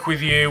can work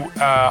with you,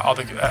 or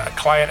a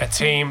client, a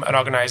team, an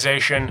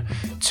organisation,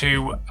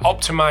 to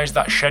optimise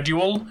that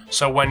schedule.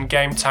 So when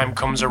game time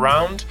comes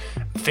around,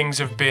 things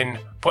have been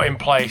put in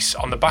place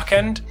on the back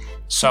end.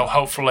 So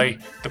hopefully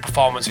the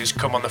performances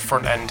come on the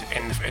front end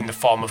in the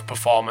form of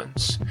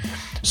performance.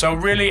 So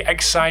really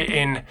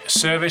exciting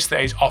service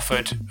that is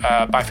offered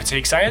by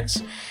Fatigue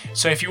Science.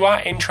 So if you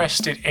are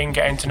interested in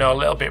getting to know a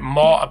little bit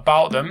more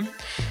about them,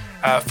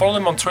 follow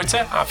them on Twitter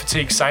at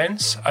Fatigue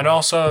Science, and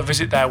also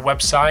visit their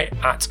website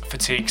at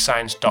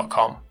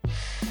fatiguescience.com.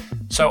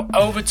 So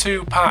over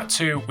to part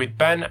 2 with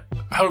Ben.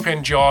 Hope you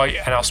enjoy,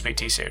 and I'll speak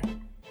to you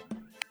soon.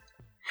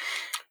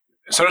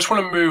 So I just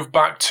want to move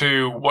back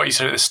to what you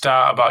said at the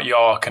start about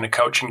your kind of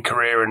coaching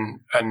career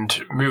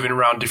and moving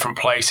around different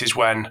places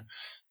when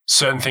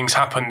certain things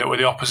happened that were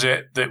the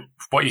opposite that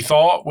what you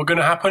thought were going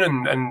to happen,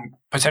 and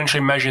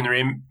potentially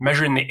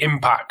measuring the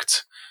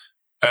impact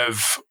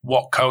of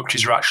what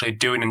coaches are actually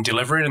doing and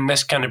delivering. And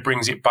this kind of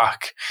brings it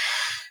back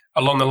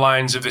along the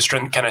lines of the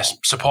strength kind of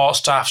support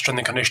staff, strength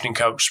and conditioning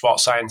coach,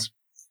 sports science,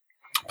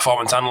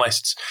 performance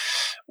analysts.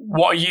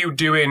 What are you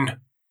doing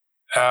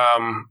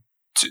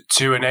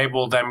to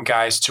enable them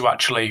guys to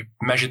actually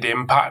measure the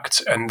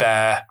impact and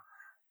their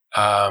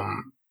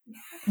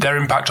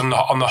impact on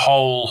the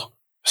whole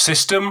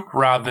system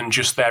rather than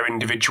just their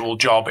individual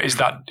job? Is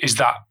that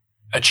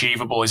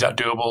achievable? Is that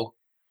doable?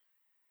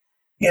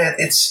 Yeah,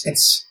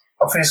 it's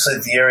obviously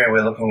the area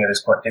we're looking at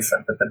is quite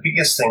different, but the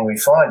biggest thing we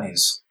find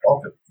is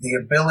the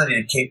ability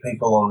to keep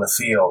people on the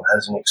field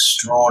has an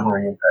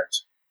extraordinary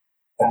impact.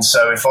 And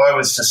so if I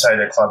was to say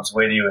to clubs,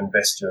 where do you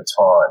invest your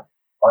time?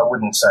 I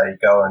wouldn't say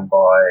go and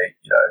buy,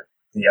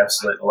 the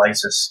absolute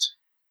latest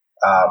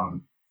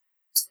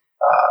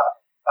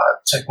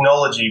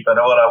technology, but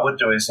what I would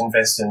do is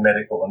invest in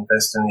medical,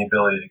 invest in the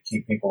ability to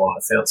keep people on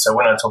the field. So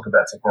when I talk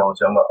about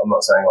technology, I'm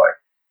not saying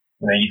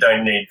you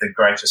don't need the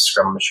greatest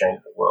scrum machine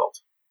in the world,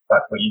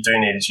 but what you do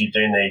need is the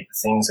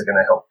things that are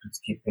going to help to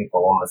keep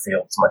people on the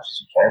field as much as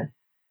you can.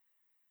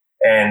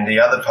 And the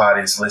other part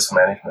is list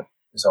management,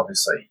 is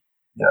obviously,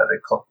 the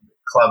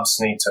clubs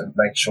need to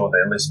make sure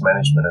their list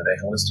management and their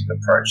holistic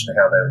approach to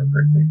how they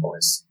recruit people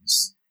is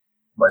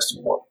the most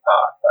important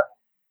part. But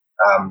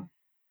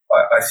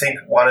I think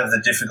one of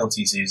the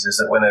difficulties is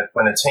that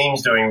when a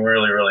team's doing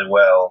really, really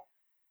well,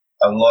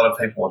 a lot of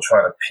people will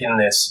try to pin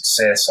their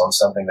success on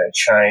something they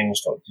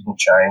changed or didn't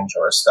change,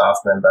 or a staff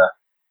member.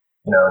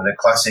 And the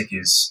classic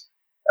is,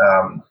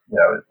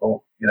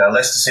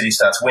 Leicester City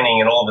starts winning,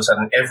 and all of a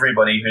sudden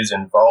everybody who's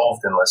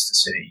involved in Leicester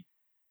City,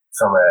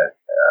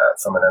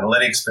 from an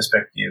analytics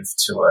perspective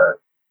to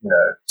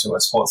a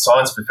sports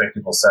science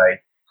perspective, will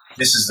say,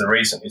 this is the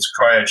reason. It's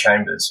cryo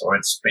chambers, or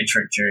it's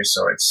beetroot juice,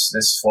 or it's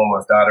this form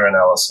of data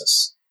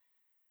analysis.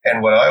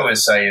 And what I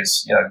always say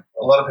is, a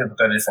lot of people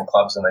go to different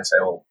clubs and they say,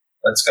 well,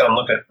 let's go and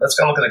look at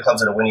the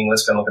clubs that are winning.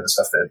 Let's go and look at the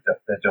stuff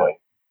they're doing.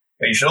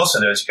 What you should also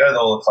do is you go to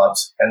all the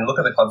clubs and look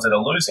at the clubs that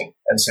are losing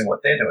and see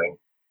what they're doing.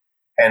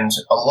 And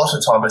a lot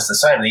of time it's the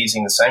same. They're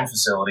using the same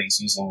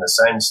facilities, using the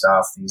same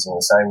staff, using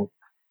the same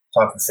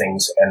type of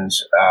things, and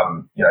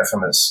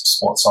from a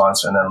sports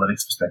science and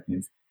analytics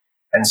perspective.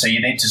 And so you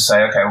need to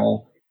say, okay,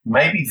 well,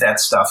 maybe that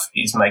stuff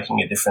is making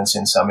a difference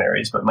in some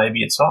areas, but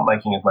maybe it's not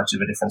making as much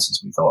of a difference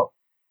as we thought.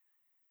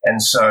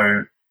 And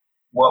so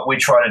what we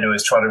try to do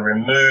is try to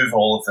remove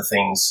all of the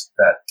things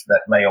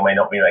that may or may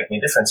not be making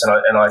a difference.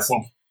 And I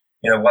think,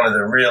 one of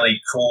the really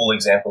cool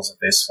examples of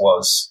this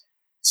was,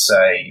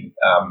 say,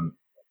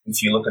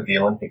 if you look at the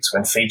Olympics,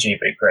 when Fiji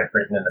beat Great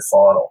Britain in the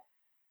final,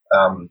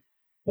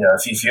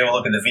 if you ever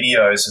look at the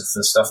videos of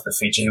the stuff that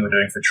Fiji were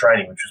doing for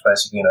training, which was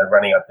basically,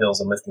 running up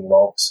hills and lifting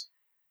logs,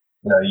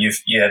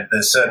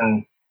 there's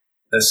certain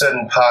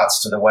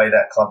parts to the way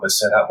that club was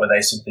set up where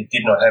they simply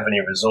did not have any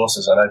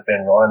resources. I know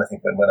Ben Ryan, I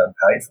think, went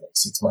unpaid for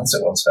 6 months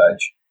at one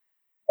stage.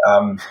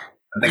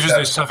 This was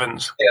the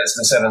sevens. Yeah, it's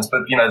the sevens.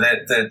 But,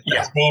 the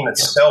team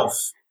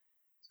itself,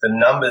 the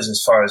numbers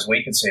as far as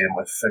we could see them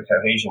for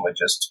cohesion were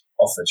just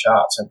off the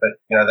charts. But,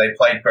 they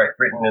played Great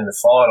Britain in the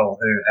final,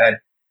 who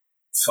had,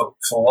 for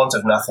want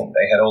of nothing,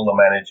 they had all the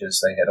managers,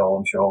 they had all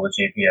the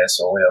GPS,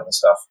 all the other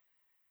stuff.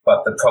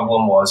 But the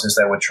problem was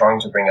they were trying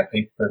to bring a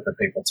group of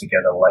people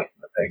together late in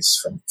the piece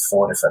from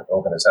 4 different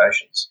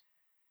organisations.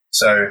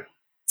 So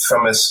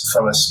from a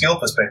skill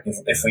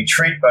perspective, if we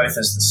treat both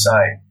as the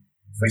same,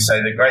 if we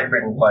say the Great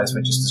Britain players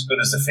were just as good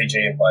as the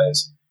Fijian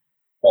players,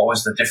 what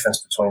was the difference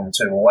between the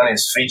two? Well, one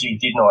is Fiji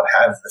did not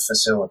have the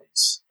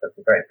facilities that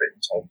the Great Britain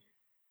team did.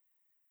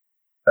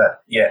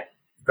 But yet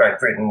Great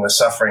Britain was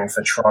suffering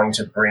for trying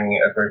to bring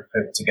a group of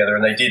people together,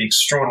 and they did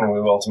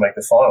extraordinarily well to make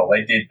the final.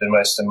 They did the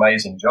most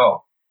amazing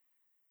job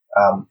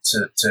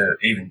to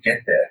even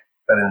get there.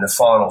 But in the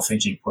final,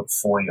 Fiji put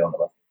 40 on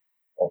them,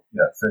 or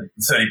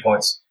 30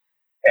 points.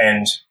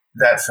 And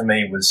that for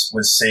me was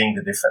seeing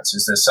the difference.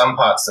 Is there's some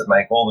parts that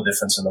make all the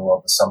difference in the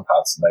world, there's some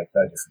parts that make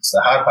no difference.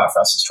 The hard part for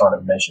us is trying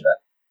to measure that.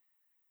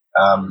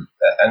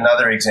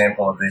 Another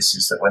example of this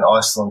is that when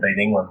Iceland beat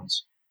England,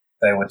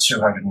 they were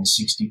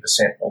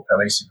 260% more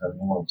cohesive than the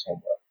England team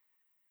were.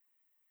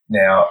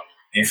 Now,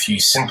 if you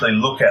simply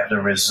look at the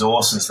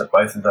resources that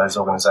both of those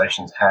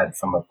organisations had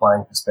from a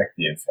playing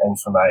perspective and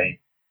from a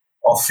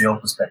off-field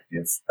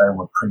perspective, they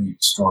were pretty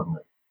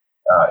extraordinary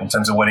in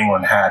terms of what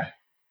England had.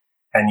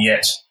 And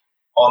yet,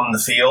 on the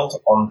field,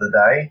 on the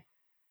day,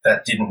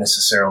 that didn't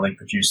necessarily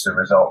produce the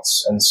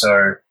results. And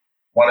so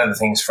one of the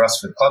things for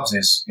us with clubs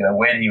is,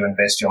 where do you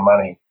invest your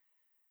money?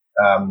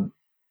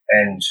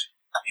 And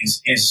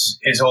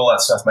is all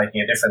that stuff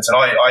making a difference? And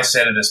I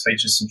said at a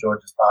speech at St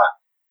George's Park,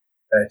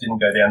 it didn't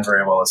go down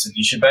very well. I said,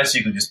 you should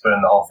basically just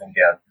burn the whole thing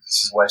down.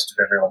 This is a waste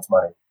of everyone's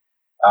money.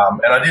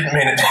 And I didn't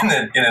mean it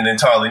in an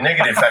entirely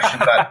negative fashion,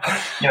 but,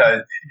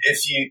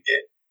 if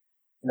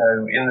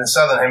in the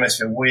Southern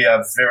Hemisphere, we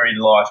are very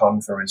light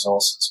on for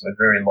resources. We're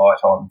very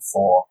light on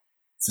for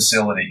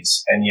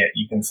facilities, and yet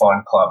you can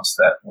find clubs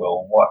that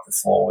will wipe the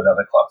floor with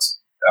other clubs,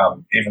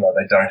 even though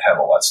they don't have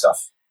all that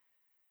stuff.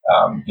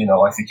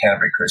 Like the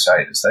Canterbury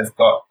Crusaders. The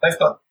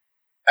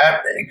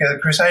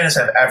Crusaders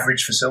have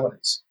average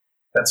facilities.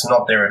 That's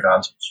not their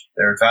advantage.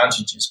 Their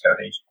advantage is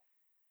cohesion.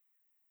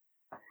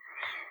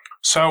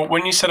 So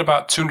when you said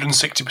about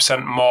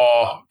 260%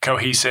 more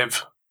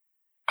cohesive,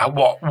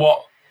 what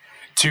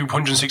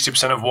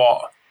 260% of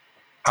what?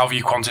 How have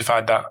you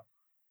quantified that?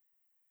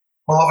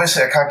 Well,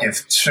 obviously I can't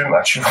give too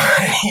much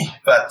away,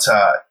 but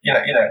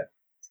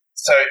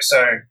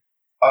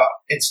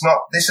it's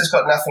not. This has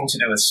got nothing to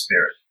do with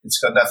spirit. It's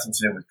got nothing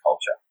to do with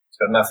culture. It's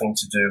got nothing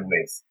to do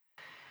with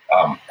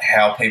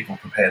how people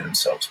prepare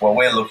themselves. What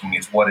we're looking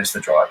is what is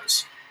the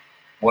drivers?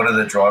 What are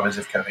the drivers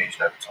of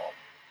cohesion over time?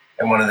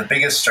 And one of the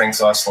biggest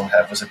strengths Iceland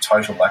had was a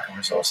total lack of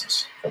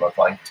resources from a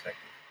playing perspective.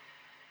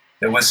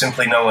 There was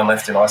simply no one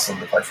left in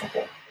Iceland to play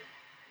football.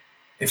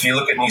 If you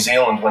look at New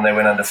Zealand when they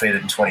went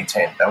undefeated in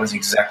 2010, that was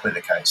exactly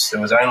the case.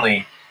 There was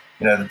only,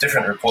 the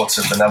different reports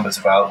of the numbers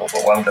available,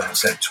 but one of them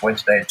said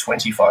they had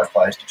 25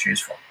 players to choose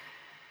from.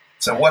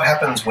 So what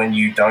happens when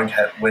you don't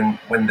have, when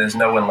there's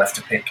no one left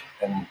to pick?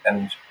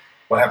 And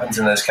what happens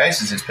in those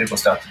cases is people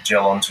start to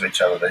gel onto each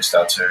other. They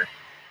start to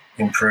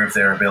improve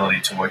their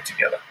ability to work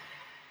together.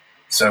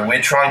 So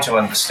we're trying to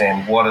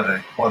understand what are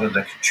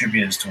the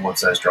contributors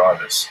towards those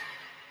drivers.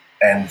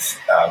 And,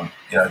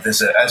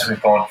 as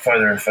we've gone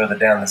further and further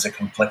down, there's a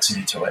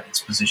complexity to it. It's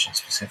position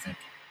specific.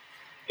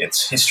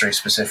 It's history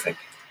specific.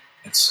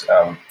 It's,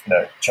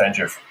 change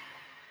of,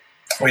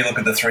 we look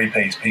at the 3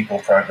 Ps, people,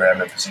 program,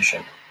 and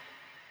position.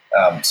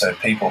 So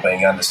people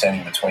being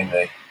understanding between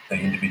the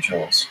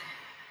individuals.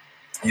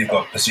 You've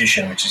got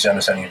position, which is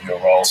understanding of your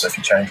role. So if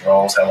you change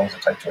roles, how long does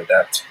it take to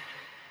adapt?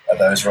 Are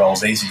those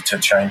roles easy to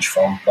change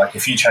from? Like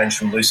if you change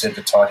from loose head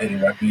to tight head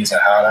in rugby, is it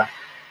harder?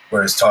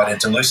 Whereas tight head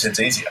to loose head's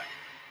easier.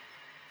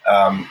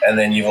 And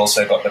then you've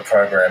also got the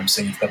program,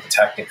 so you've got the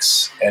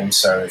tactics. And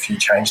so if you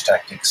change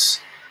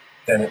tactics,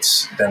 then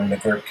the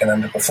group can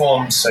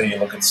underperform. So you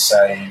look at,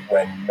 say,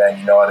 when Man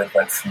United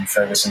went from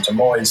Ferguson to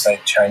Moyes, they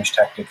changed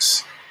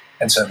tactics.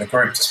 And so the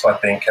group,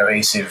 despite being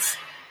cohesive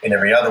in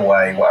every other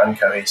way, were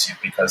uncohesive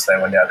because they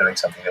were now doing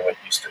something they weren't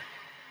used to.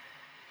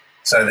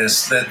 So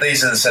these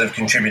are the sort of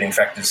contributing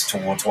factors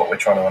towards what we're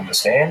trying to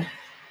understand.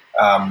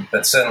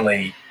 But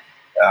certainly,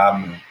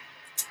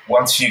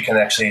 once you can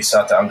actually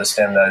start to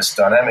understand those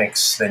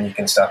dynamics, then you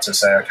can start to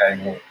say, okay,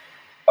 well,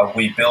 are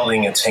we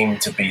building a team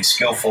to be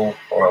skillful,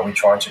 or are we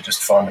trying to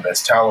just find the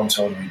best talent,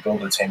 or do we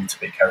build a team to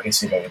be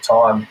cohesive over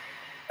time?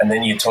 And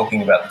then you're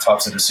talking about the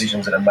types of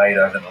decisions that are made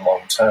over the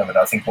long term. And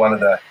I think one of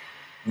the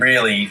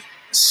really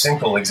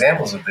simple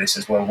examples of this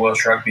is when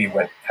Welsh Rugby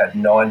had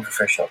 9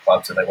 professional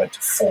clubs and they went to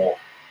 4.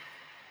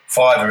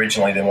 5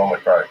 originally, then 1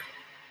 went broke.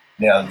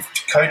 Now,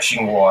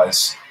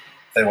 coaching-wise,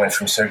 they went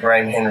from Sir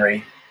Graham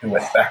Henry, who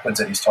went backwards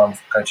at his time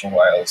for coaching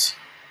Wales,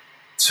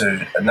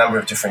 to a number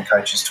of different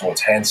coaches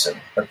towards Hansen.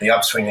 But the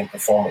upswing in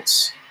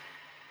performance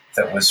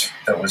that was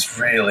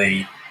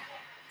really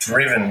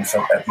driven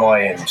from at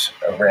my end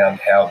around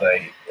how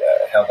they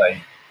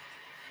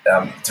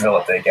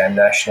developed their game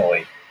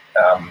nationally,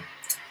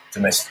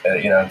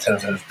 in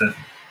terms of the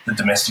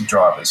domestic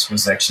drivers,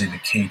 was actually the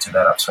key to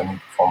that upswing in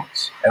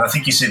performance. And I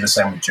think you see the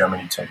same with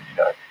Germany too.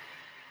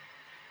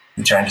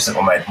 The changes that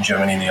were made in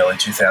Germany in the early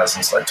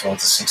 2000s led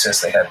towards the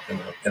success they had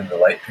in the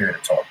late period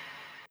of time.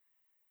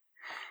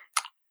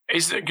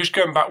 Is it, just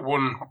going back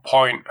one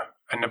point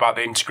and about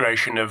the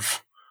integration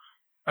of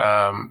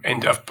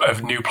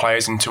new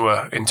players into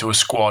a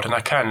squad, and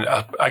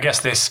I guess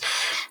this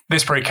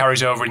probably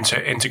carries over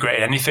into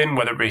integrating anything,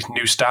 whether it be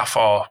new staff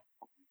or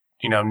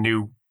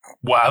new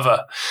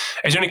whatever.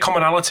 Is there any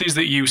commonalities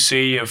that you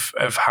see of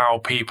how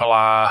people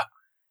are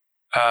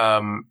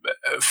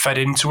fed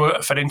into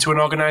an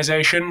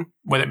organisation,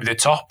 whether it be the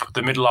top,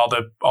 the middle,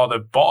 or the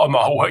bottom,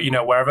 or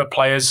wherever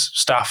players,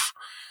 staff?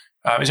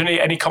 Is there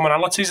any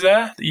commonalities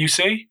there that you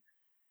see?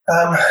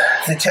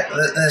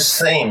 There's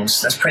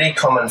themes. There's pretty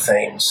common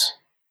themes.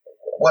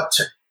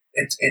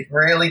 It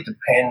really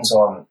depends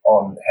on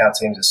how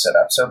teams are set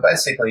up. So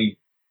basically,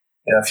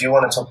 if you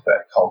want to talk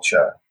about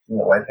culture in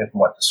the way people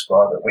might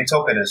describe it, we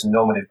talk it as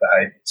normative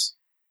behaviours.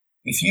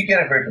 If you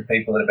get a group of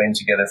people that have been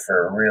together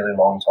for a really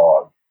long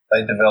time,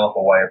 they develop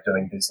a way of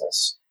doing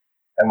business.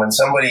 And when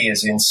somebody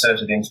is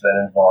inserted into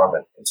that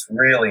environment, it's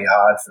really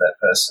hard for that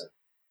person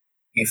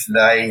if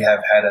they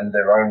have had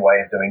their own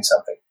way of doing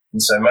something.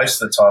 And so most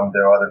of the time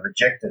they're either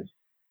rejected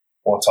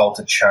or told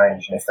to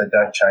change. And if they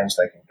don't change,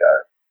 they can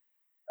go.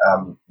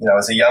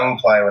 As a young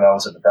player when I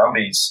was at the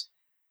Brumbies,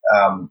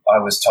 I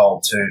was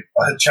told to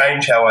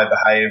change how I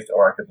behaved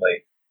or I could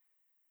leave.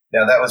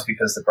 Now, that was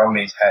because the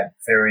Brumbies had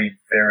very,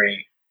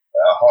 very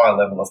high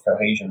level of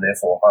cohesion,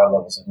 therefore high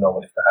levels of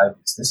normative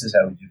behaviours. This is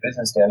how we do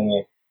business down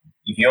here.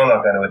 If you're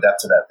not going to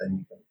adapt to that,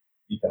 then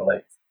you can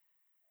leave.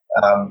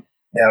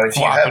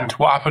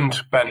 What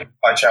happened, Ben?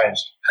 I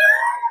changed.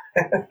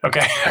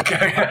 Okay.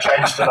 I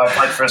changed and I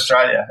played for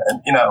Australia.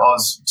 And, I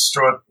was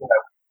extraordinary.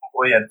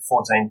 We had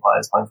 14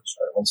 players playing for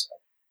Australia one stage.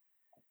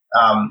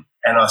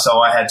 So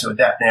I had to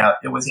adapt. Now,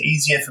 it was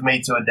easier for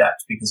me to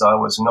adapt because I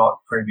was not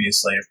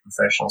previously of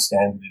professional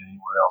standard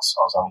anywhere else.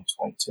 I was only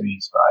 22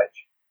 years of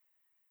age.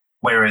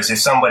 Whereas if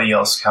somebody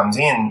else comes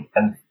in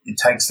and it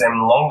takes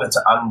them longer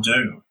to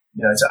undo,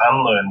 to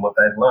unlearn what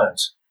they've learned,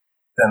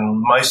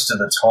 then most of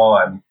the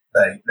time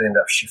they end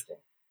up shifting.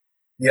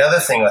 The other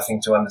thing I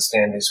think to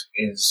understand is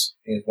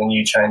when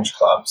you change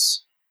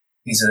clubs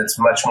is that it's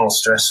much more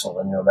stressful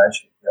than you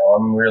imagine.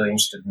 I'm really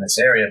interested in this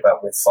area,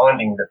 but we're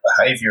finding that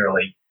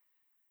behaviourally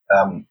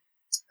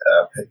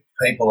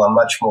people are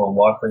much more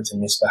likely to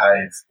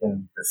misbehave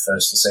in the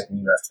first or second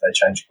year after they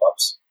change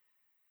clubs.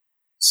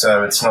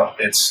 So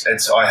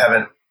I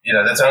haven't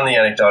that's only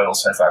anecdotal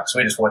so far because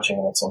we're just watching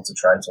all sorts of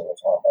trades all the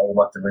time. I would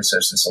like to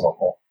research this a lot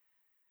more.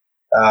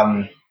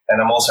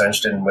 And I'm also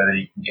interested in whether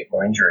you can get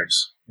more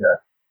injuries,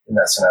 in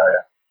that scenario.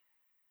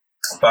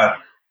 But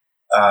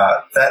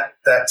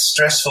that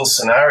stressful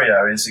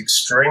scenario is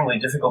extremely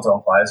difficult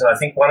on players, and I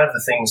think one of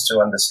the things to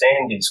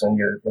understand is when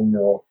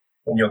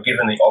you're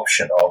given the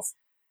option of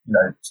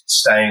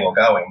staying or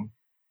going,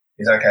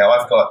 is okay.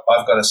 I've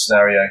got a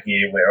scenario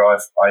here where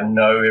I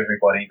know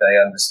everybody, they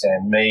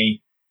understand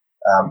me.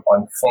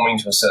 I'm performing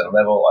to a certain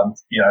level.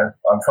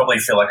 I'm probably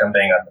feel like I'm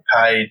being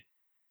underpaid,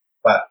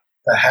 but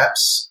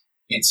perhaps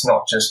it's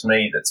not just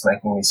me that's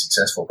making me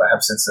successful.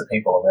 Perhaps it's the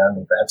people around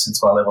me. Perhaps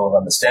it's my level of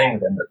understanding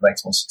of them that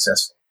makes me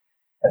successful.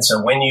 And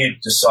so when you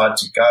decide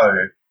to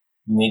go,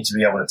 you need to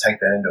be able to take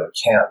that into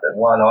account that,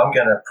 one, I'm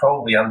going to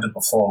probably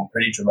underperform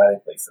pretty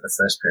dramatically for the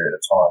first period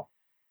of time.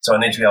 So I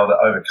need to be able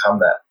to overcome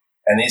that.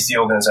 And is the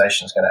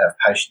organisation going to have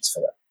patience for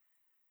that?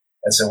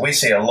 And so we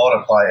see a lot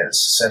of players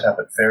set up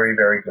at very,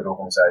 very good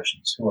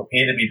organisations who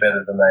appear to be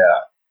better than they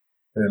are,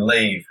 who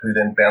leave, who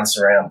then bounce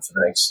around for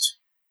the next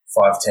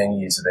 5-10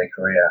 years of their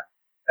career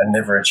and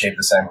never achieve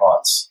the same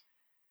heights.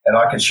 And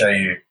I could show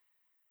you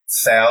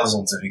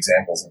thousands of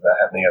examples of that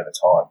happening over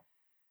time,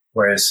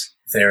 whereas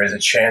there is a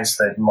chance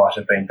that it might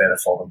have been better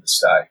for them to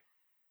stay.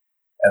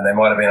 And they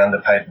might have been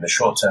underpaid in the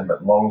short term,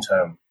 but long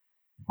term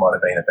it might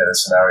have been a better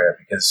scenario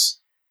because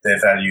their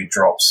value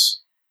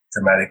drops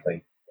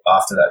dramatically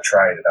after that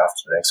trade and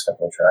after the next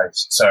couple of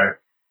trades. So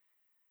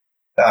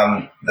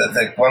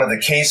one of the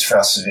keys for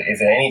us,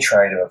 if in any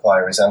trade of a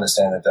player, is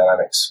understand the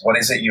dynamics. What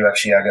is it you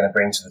actually are going to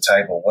bring to the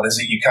table? What is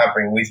it you can't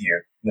bring with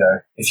you?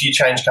 If you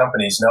change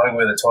companies, knowing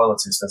where the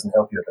toilet is doesn't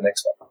help you at the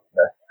next one.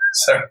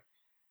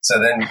 So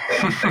then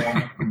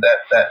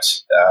that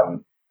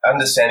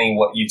understanding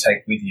what you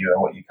take with you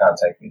and what you can't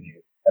take with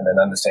you, and then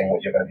understanding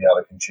what you're going to be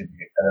able to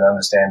contribute, and then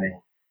understanding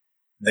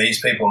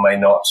these people may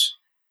not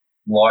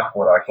like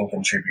what I can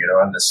contribute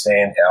or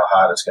understand how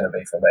hard it's going to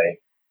be for me,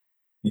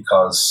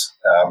 because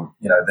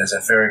there's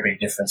a very big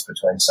difference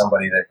between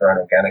somebody that's grown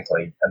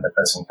organically and the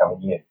person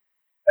coming in,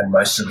 and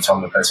most of the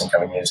time the person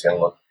coming in is going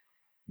to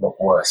look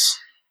worse.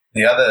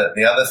 The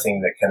other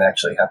thing that can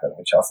actually happen,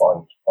 which I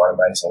find quite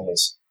amazing,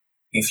 is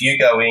if you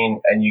go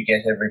in and you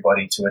get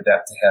everybody to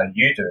adapt to how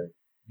you do,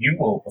 you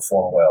will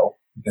perform well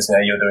because now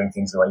you're doing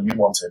things the way you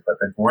want to, but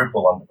the group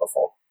will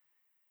underperform.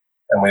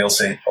 And we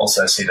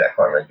also see that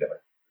quite regularly.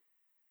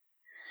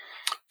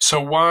 So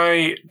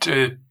why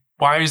do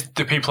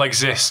people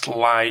exist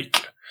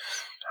like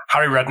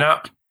Harry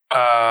Redknapp,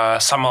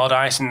 Sam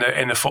Allardyce in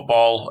the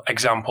football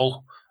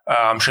example?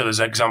 I'm sure there's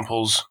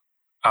examples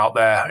out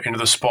there in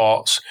other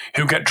sports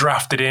who get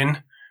drafted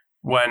in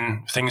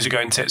when things are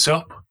going tits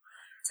up.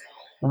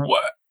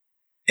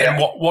 And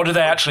what do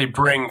they actually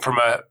bring from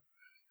a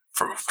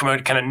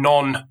kind of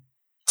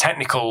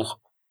non-technical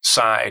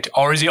side,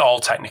 or is it all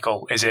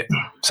technical? Is it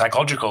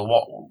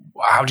psychological?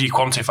 How do you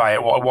quantify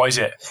it? What is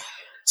it?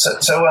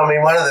 So I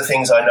mean, one of the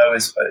things I know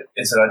is that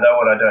I know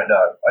what I don't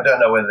know. I don't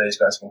know whether these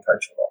guys can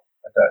coach or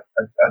not.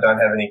 I don't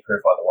have any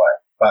proof either way.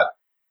 But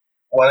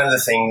one of the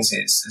things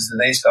is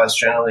that these guys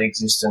generally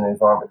exist in an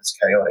environment that's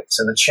chaotic.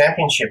 So the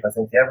championship, I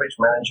think the average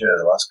manager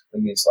the last couple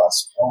of years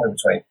lasts somewhere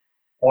between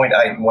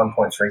 0.8 and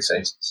 1.3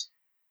 seasons.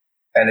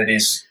 And it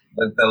is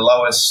the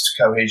lowest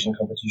cohesion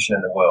competition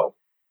in the world.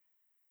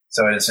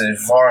 So it's an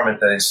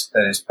environment that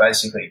is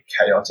basically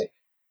chaotic,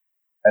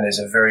 and there's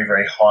a very,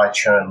 very high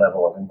churn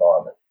level of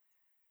environment.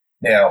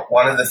 Now,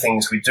 one of the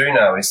things we do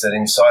know is that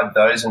inside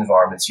those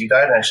environments, you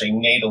don't actually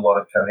need a lot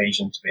of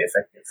cohesion to be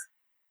effective,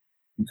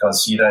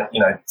 because you don't,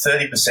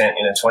 30%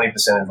 in a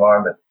 20%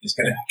 environment is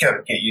going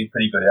to get you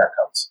pretty good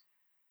outcomes.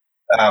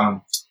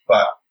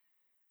 But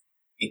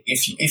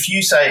if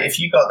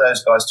you got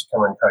those guys to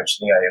come and coach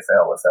in the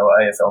AFL, if they were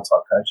AFL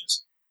type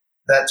coaches,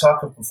 that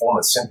type of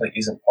performance simply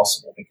isn't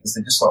possible because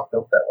they're just not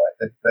built that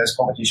way. Those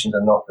competitions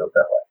are not built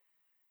that way.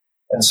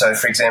 And so,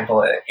 for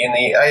example, in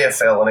the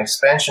AFL, an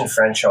expansion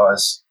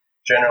franchise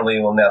generally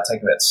will now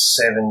take about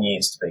 7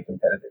 years to be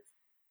competitive.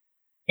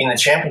 In the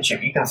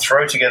championship, you can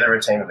throw together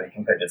a team and be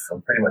competitive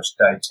from pretty much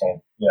day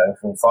 10,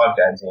 from 5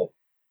 games in,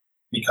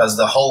 because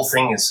the whole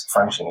thing is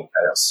functioning in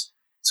chaos.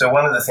 So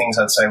one of the things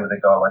I'd say with a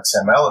guy like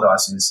Sam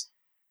Allardyce is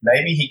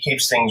maybe he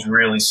keeps things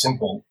really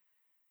simple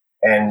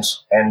and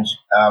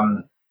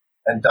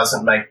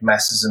doesn't make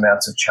massive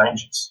amounts of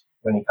changes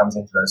when he comes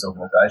into those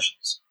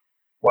organisations.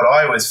 What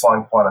I always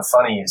find kind of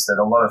funny is that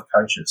a lot of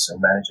coaches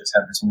and managers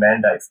have this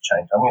mandate for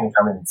change. I'm going to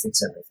come in and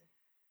fix everything,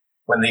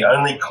 when the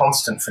only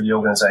constant for the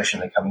organisation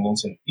they're coming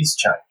into is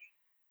change.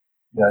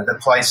 The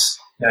place,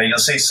 you'll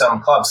see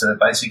some clubs that have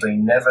basically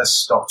never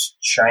stopped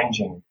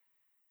changing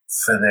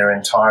for their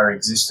entire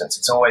existence.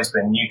 It's always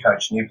been new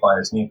coach, new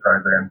players, new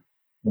program.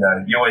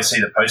 You always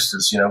see the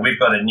posters, we've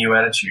got a new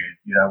attitude,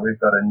 we've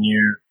got a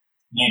new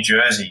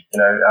jersey.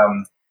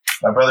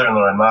 My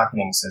brother-in-law in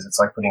marketing says it's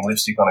like putting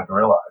lipstick on a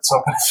gorilla. It's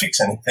not going to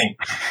fix anything.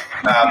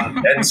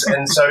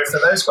 And so for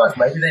those guys,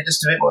 maybe they're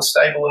just a bit more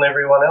stable than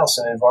everyone else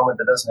in an environment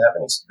that doesn't have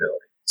any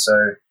stability. So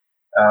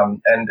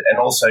And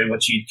also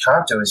what you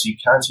can't do is you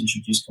can't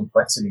introduce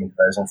complexity into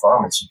those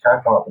environments. You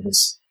can't come up with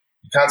this.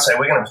 You can't say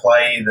we're going to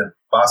play the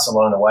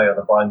Barcelona way or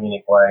the Bayern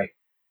Munich way,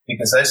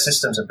 because those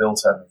systems are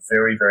built over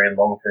very, very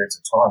long periods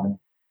of time. And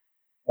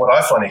what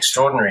I find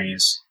extraordinary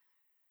is,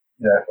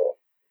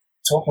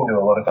 talking to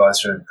a lot of guys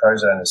through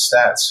Prozone and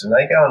Stats, and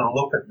they go and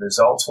look at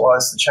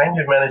results-wise. The change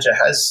of manager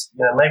has,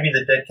 maybe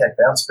the dead cat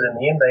bounce, but in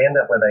the end, they end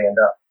up where they end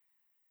up.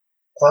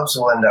 Clubs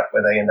will end up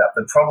where they end up.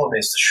 The problem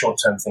is the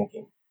short-term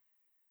thinking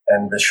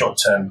and the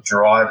short-term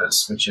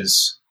drivers, which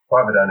is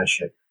private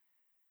ownership,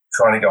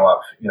 trying to go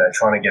up,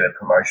 trying to get a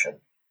promotion.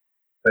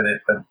 But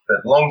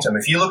long-term,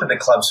 if you look at the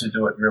clubs who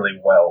do it really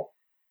well,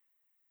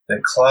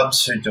 the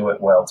clubs who do it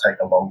well take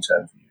a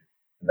long-term view.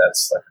 And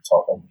that's like the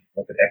top one.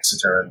 Look at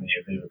Exeter and the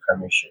Aviva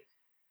Premiership.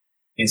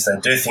 Is they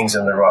do things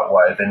in the right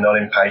way. They're not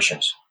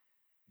impatient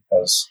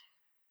because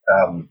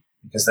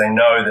they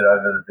know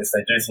that if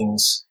they do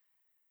things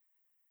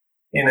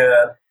in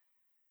a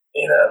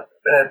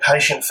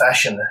patient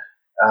fashion,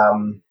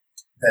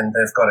 then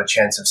they've got a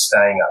chance of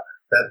staying up.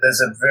 There's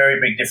a very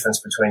big difference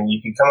between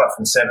you can come up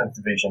from 7th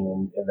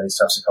division in these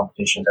types of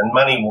competitions, and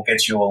money will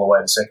get you all the way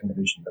to 2nd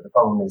division. But the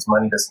problem is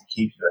money doesn't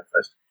keep you at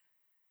 1st.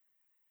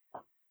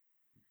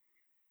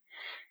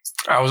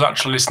 I was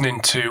actually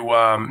listening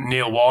to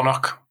Neil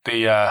Warnock,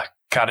 the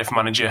Cardiff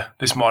manager,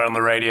 this morning on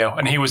the radio,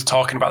 and he was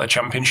talking about the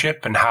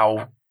Championship and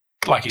how,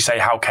 like you say,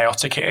 how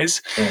chaotic it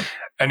is. Mm.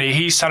 And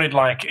he sounded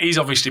like he's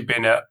obviously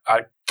been at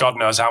God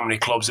knows how many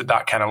clubs at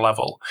that kind of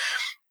level.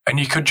 And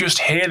you could just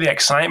hear the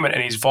excitement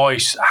in his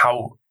voice,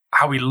 how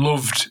he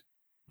loved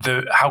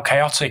how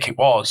chaotic it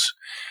was.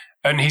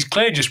 And he's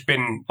clearly just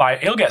been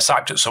like, he'll get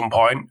sacked at some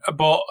point,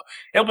 but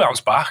he'll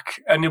bounce back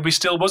and he'll be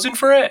still buzzing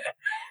for it.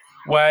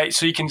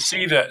 So you can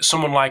see that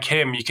someone like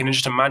him, you can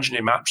just imagine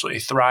him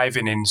absolutely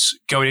thriving in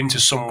going into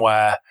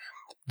somewhere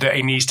that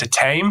he needs to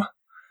tame.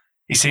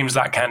 He seems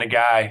that kind of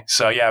guy.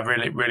 So yeah,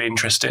 really, really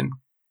interesting.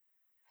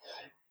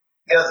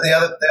 Yeah, the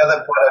other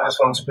point I just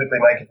wanted to quickly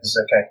make is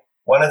okay.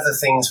 One of the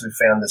things we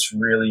found that's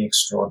really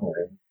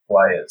extraordinary with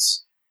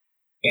players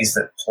is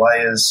that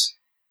players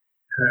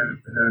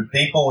who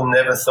people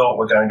never thought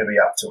were going to be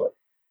up to it,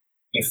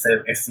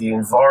 if the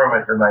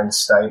environment remains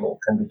stable,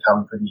 can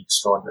become pretty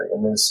extraordinary.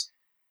 And there's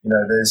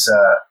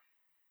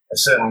a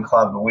certain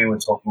club that we were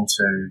talking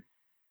to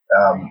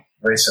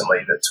recently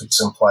that took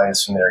some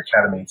players from their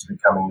academy to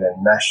becoming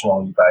then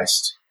nationally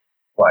based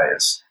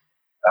players,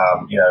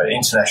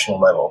 international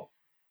level.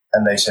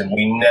 And they said,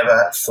 we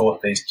never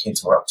thought these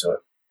kids were up to it.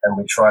 And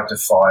we tried to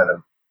fire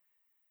them.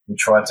 We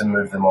tried to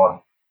move them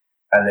on.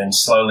 And then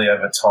slowly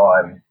over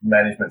time,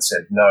 management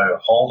said, no,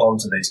 hold on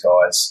to these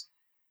guys.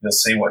 You'll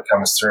see what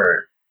comes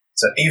through.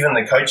 So even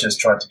the coaches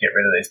tried to get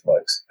rid of these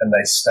blokes, and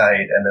they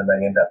stayed, and then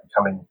they end up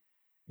becoming,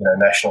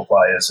 national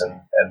players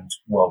and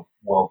world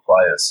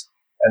players.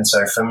 And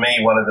so for me,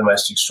 one of the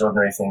most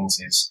extraordinary things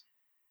is,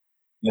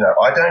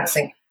 I don't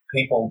think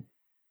people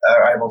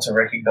are able to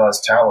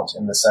recognise talent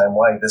in the same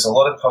way. There's a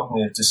lot of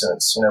cognitive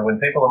dissonance. When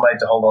people are made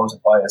to hold on to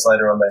players,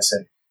 later on they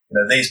said,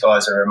 these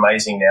guys are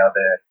amazing now,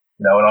 they're,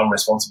 and I'm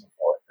responsible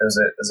for it.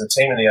 There's a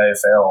team in the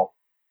AFL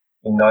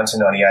in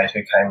 1998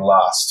 who came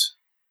last,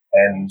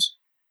 and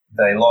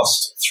they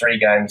lost 3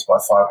 games by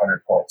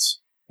 500 points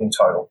in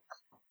total.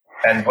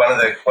 And one of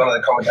the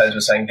commentators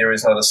was saying there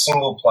is not a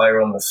single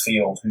player on the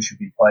field who should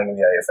be playing in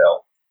the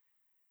AFL.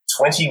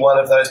 21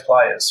 of those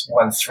players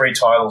won 3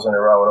 titles in a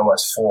row and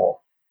almost 4,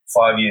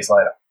 5 years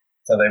later.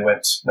 So they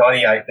went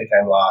 98, they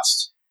came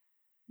last.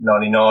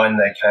 99,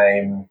 they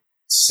came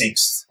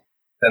 6th.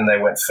 Then they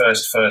went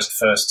first,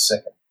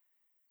 second,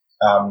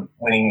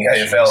 winning the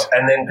AFL.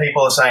 And then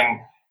people are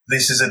saying,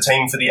 this is a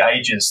team for the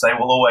ages. They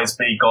will always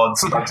be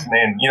gods amongst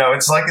men.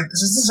 It's like,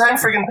 this is the same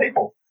friggin'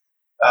 people.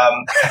 I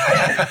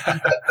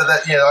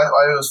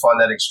always find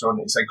that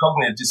extraordinary. So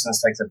cognitive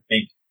dissonance takes a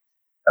big,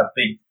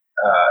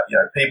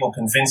 people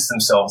convince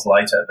themselves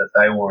later that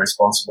they were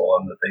responsible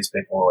and that these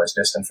people were always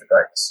destined for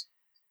greatness.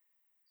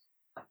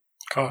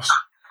 Of course.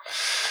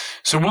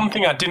 So one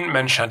thing I didn't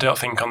mention, I don't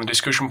think, on the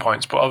discussion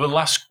points, but over the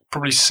last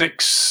probably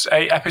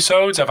 6-8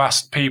 episodes, I've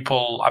asked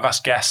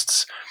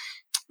guests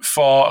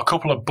for a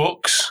couple of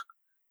books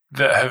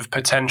that have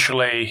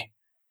potentially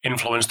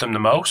influenced them the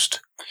most.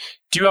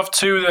 Do you have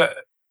 2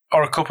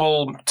 or a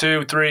couple,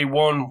 2, 3,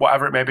 1,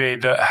 whatever it may be,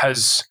 that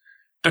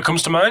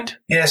comes to mind?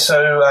 Yeah,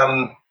 so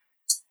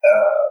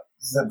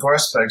the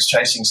Grossberg's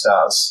Chasing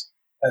Stars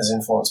has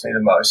influenced me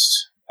the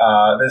most.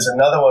 There's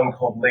another one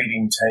called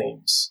Leading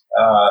Teams,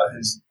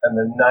 and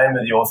the name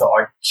of the author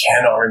I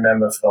cannot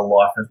remember for the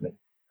life of me,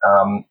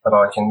 but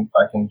I can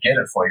get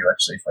it for you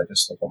actually if I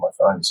just look on my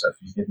phone. So if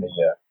you give me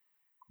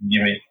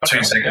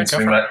 2 seconds,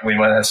 we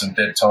might have some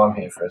dead time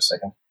here for a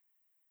second.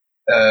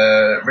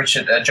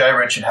 J.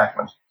 Richard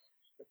Hackman.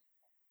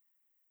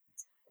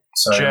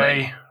 So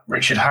J.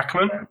 Richard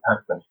Hackman.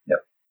 Hackman, yep.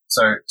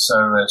 So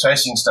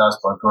Chasing Stars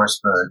by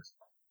Grossberg,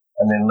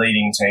 and then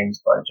Leading Teams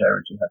by J.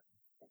 Richard Hackman.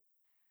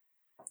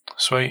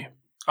 Sweet.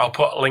 I'll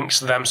put links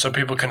to them so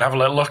people can have a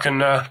little look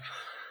and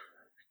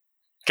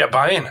get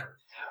buying.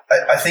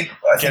 I think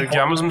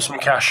Amazon some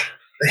cash.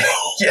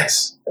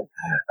 Yes.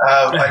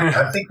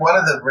 I think one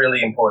of the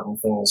really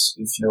important things,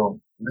 if your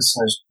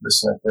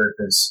listener group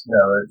is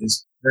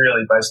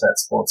really based in that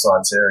sports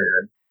science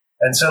area,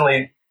 and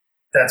certainly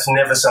that's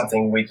never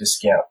something we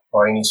discount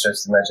by any stretch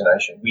of the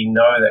imagination. We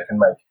know that can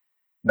make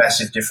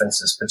massive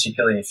differences,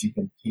 particularly if you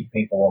can keep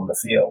people on the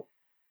field.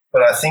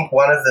 But I think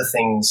one of the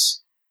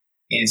things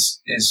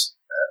is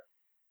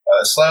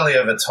slowly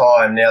over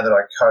time, now that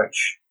I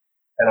coach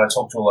and I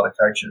talk to a lot of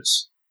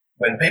coaches,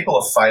 when people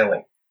are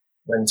failing,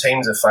 when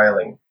teams are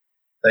failing,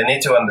 they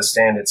need to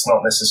understand it's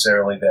not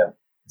necessarily them.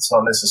 It's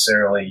not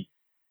necessarily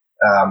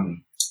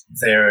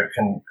their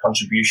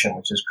contribution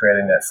which is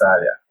creating that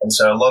failure. And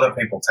so a lot of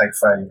people take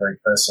failure very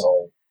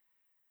personally,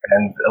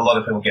 and a lot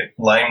of people get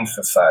blamed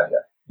for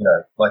failure.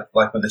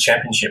 Like with the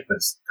championship,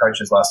 with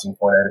coaches lasting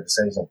 0.8 of the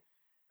season,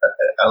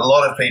 a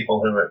lot of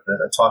people who are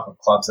the type of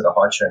clubs that are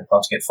high churn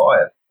clubs get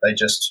fired. They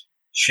just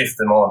shift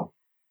them on.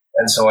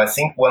 And so I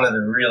think one of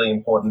the really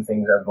important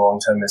things over the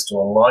long term is to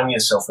align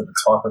yourself with the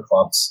type of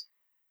clubs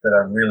that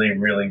are really,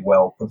 really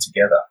well put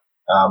together.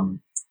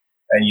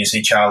 And you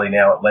see Charlie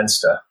now at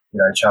Leinster.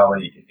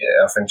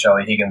 Our friend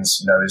Charlie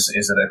Higgins,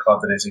 is at a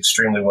club that is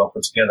extremely well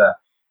put together.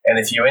 And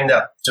if you end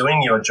up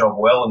doing your job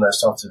well in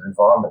those types of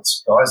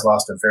environments, guys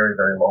last a very,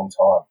 very long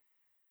time,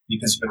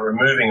 because you're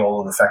removing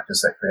all of the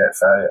factors that create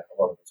failure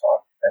a lot of the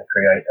time and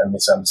create a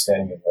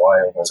misunderstanding of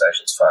why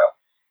organisations fail.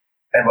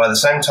 And by the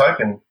same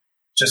token,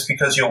 just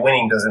because you're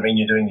winning doesn't mean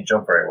you're doing your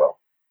job very well.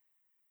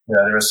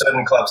 There are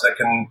certain clubs that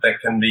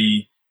can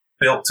be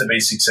built to be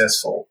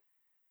successful,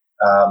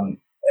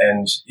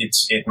 and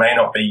it may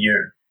not be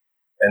you.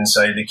 And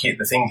so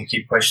the thing to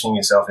keep questioning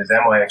yourself is,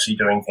 am I actually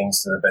doing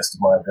things to the best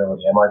of my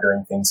ability? Am I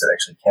doing things that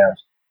actually count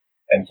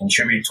and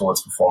contribute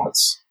towards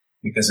performance?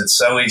 Because it's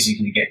so easy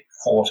to get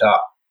caught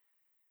up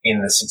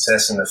in the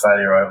success and the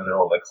failure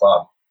overall of the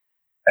club,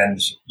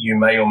 and you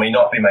may or may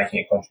not be making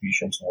a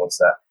contribution towards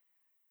that.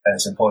 And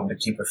it's important to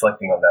keep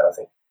reflecting on that, I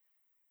think.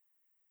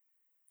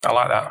 I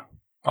like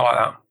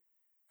that.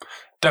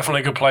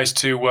 Definitely a good place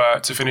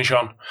to finish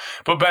on.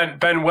 But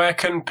Ben, where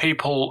can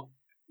people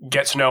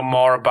get to know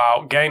more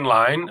about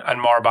Gainline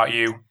and more about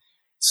you?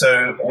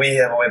 So we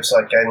have a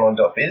website,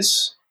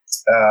 gainline.biz,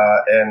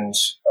 and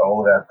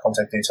all of our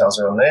contact details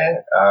are on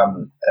there.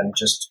 And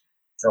just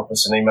drop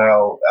us an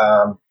email.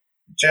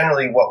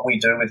 Generally, what we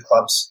do with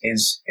clubs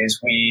is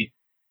we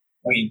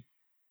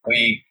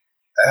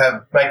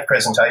make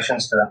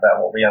presentations to them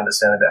about what we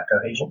understand about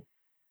cohesion,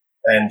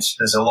 and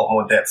there's a lot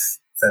more depth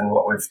than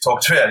what we've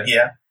talked about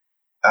here.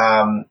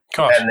 And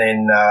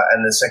then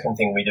the second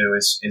thing we do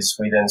is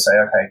we then say,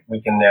 okay,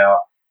 we can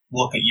now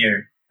look at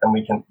you, and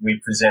we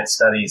present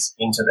studies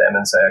into them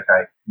and say,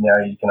 okay, now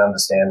you can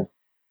understand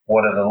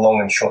what are the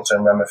long and short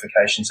term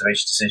ramifications of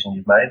each decision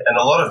you've made. And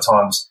a lot of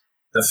times,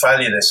 the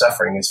failure they're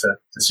suffering is for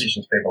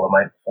decisions people have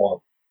made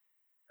before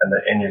them,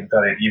 and you've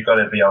got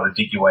to be able to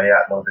dig your way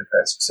out in order to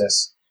create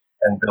success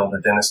and build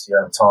a dynasty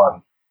over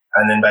time.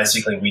 And then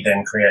basically we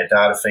then create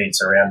data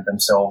feeds around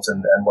themselves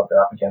and what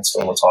they're up against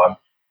all the time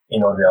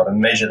in order to be able to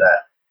measure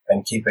that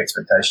and keep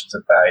expectations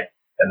at bay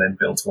and then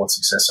build towards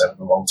success over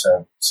the long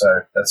term.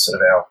 So that's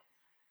sort of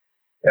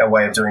our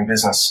way of doing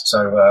business.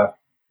 So,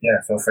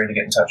 feel free to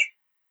get in touch.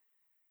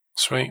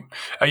 Sweet.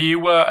 Are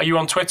you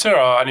on Twitter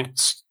or any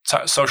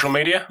social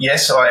media?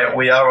 Yes,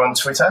 we are on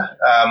Twitter.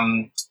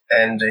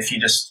 And if you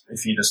just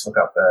look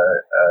up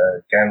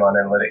Gainline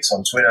Analytics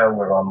on Twitter,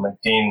 we're on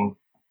LinkedIn.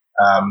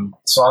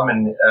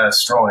 Simon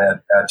Strawn,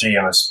 our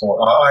GM of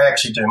sport. I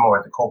actually do more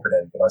at the corporate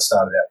end, but I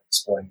started out with the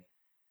sporting end.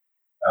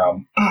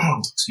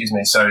 Excuse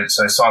me. So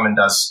Simon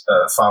does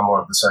far more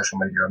of the social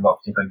media. I'm not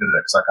particularly good at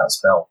it because I can't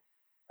spell.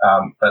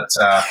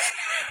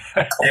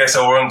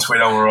 So we're on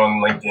Twitter, we're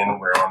on LinkedIn,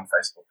 we're on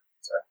Facebook.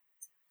 So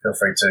feel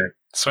free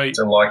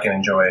to like and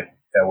enjoy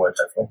our work,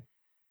 hopefully.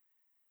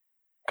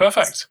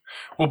 Perfect.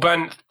 Well,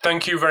 Ben,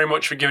 thank you very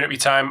much for giving up your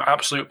time.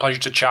 Absolute pleasure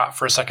to chat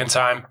for a second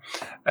time.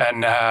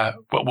 And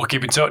we'll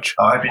keep in touch.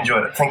 I hope you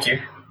enjoyed it. Thank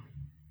you.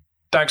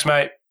 Thanks,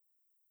 mate.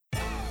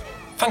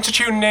 Thanks for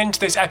tuning in to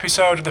this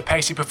episode of the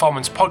Pacey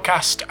Performance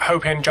Podcast. I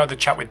hope you enjoyed the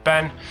chat with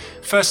Ben.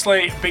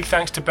 Firstly, big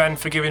thanks to Ben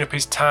for giving up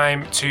his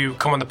time to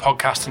come on the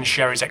podcast and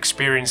share his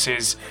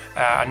experiences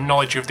and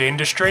knowledge of the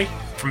industry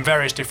from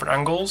various different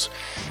angles.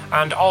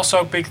 And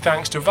also big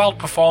thanks to Vald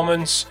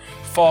Performance,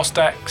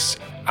 ForceDecks,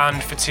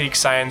 and Fatigue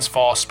Science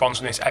for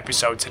sponsoring this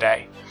episode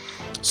today.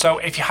 So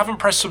if you haven't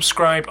pressed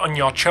subscribe on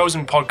your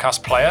chosen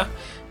podcast player,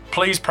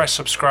 please press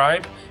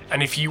subscribe.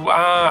 And if you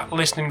are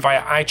listening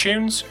via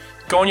iTunes,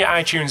 go on your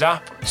iTunes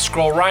app,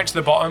 scroll right to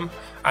the bottom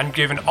and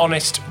give an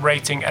honest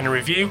rating and a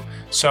review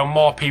so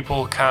more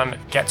people can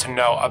get to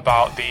know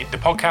about the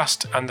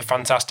podcast and the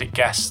fantastic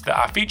guests that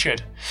are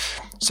featured.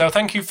 So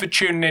thank you for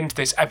tuning in to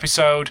this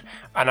episode,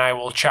 and I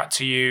will chat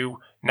to you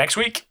next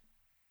week.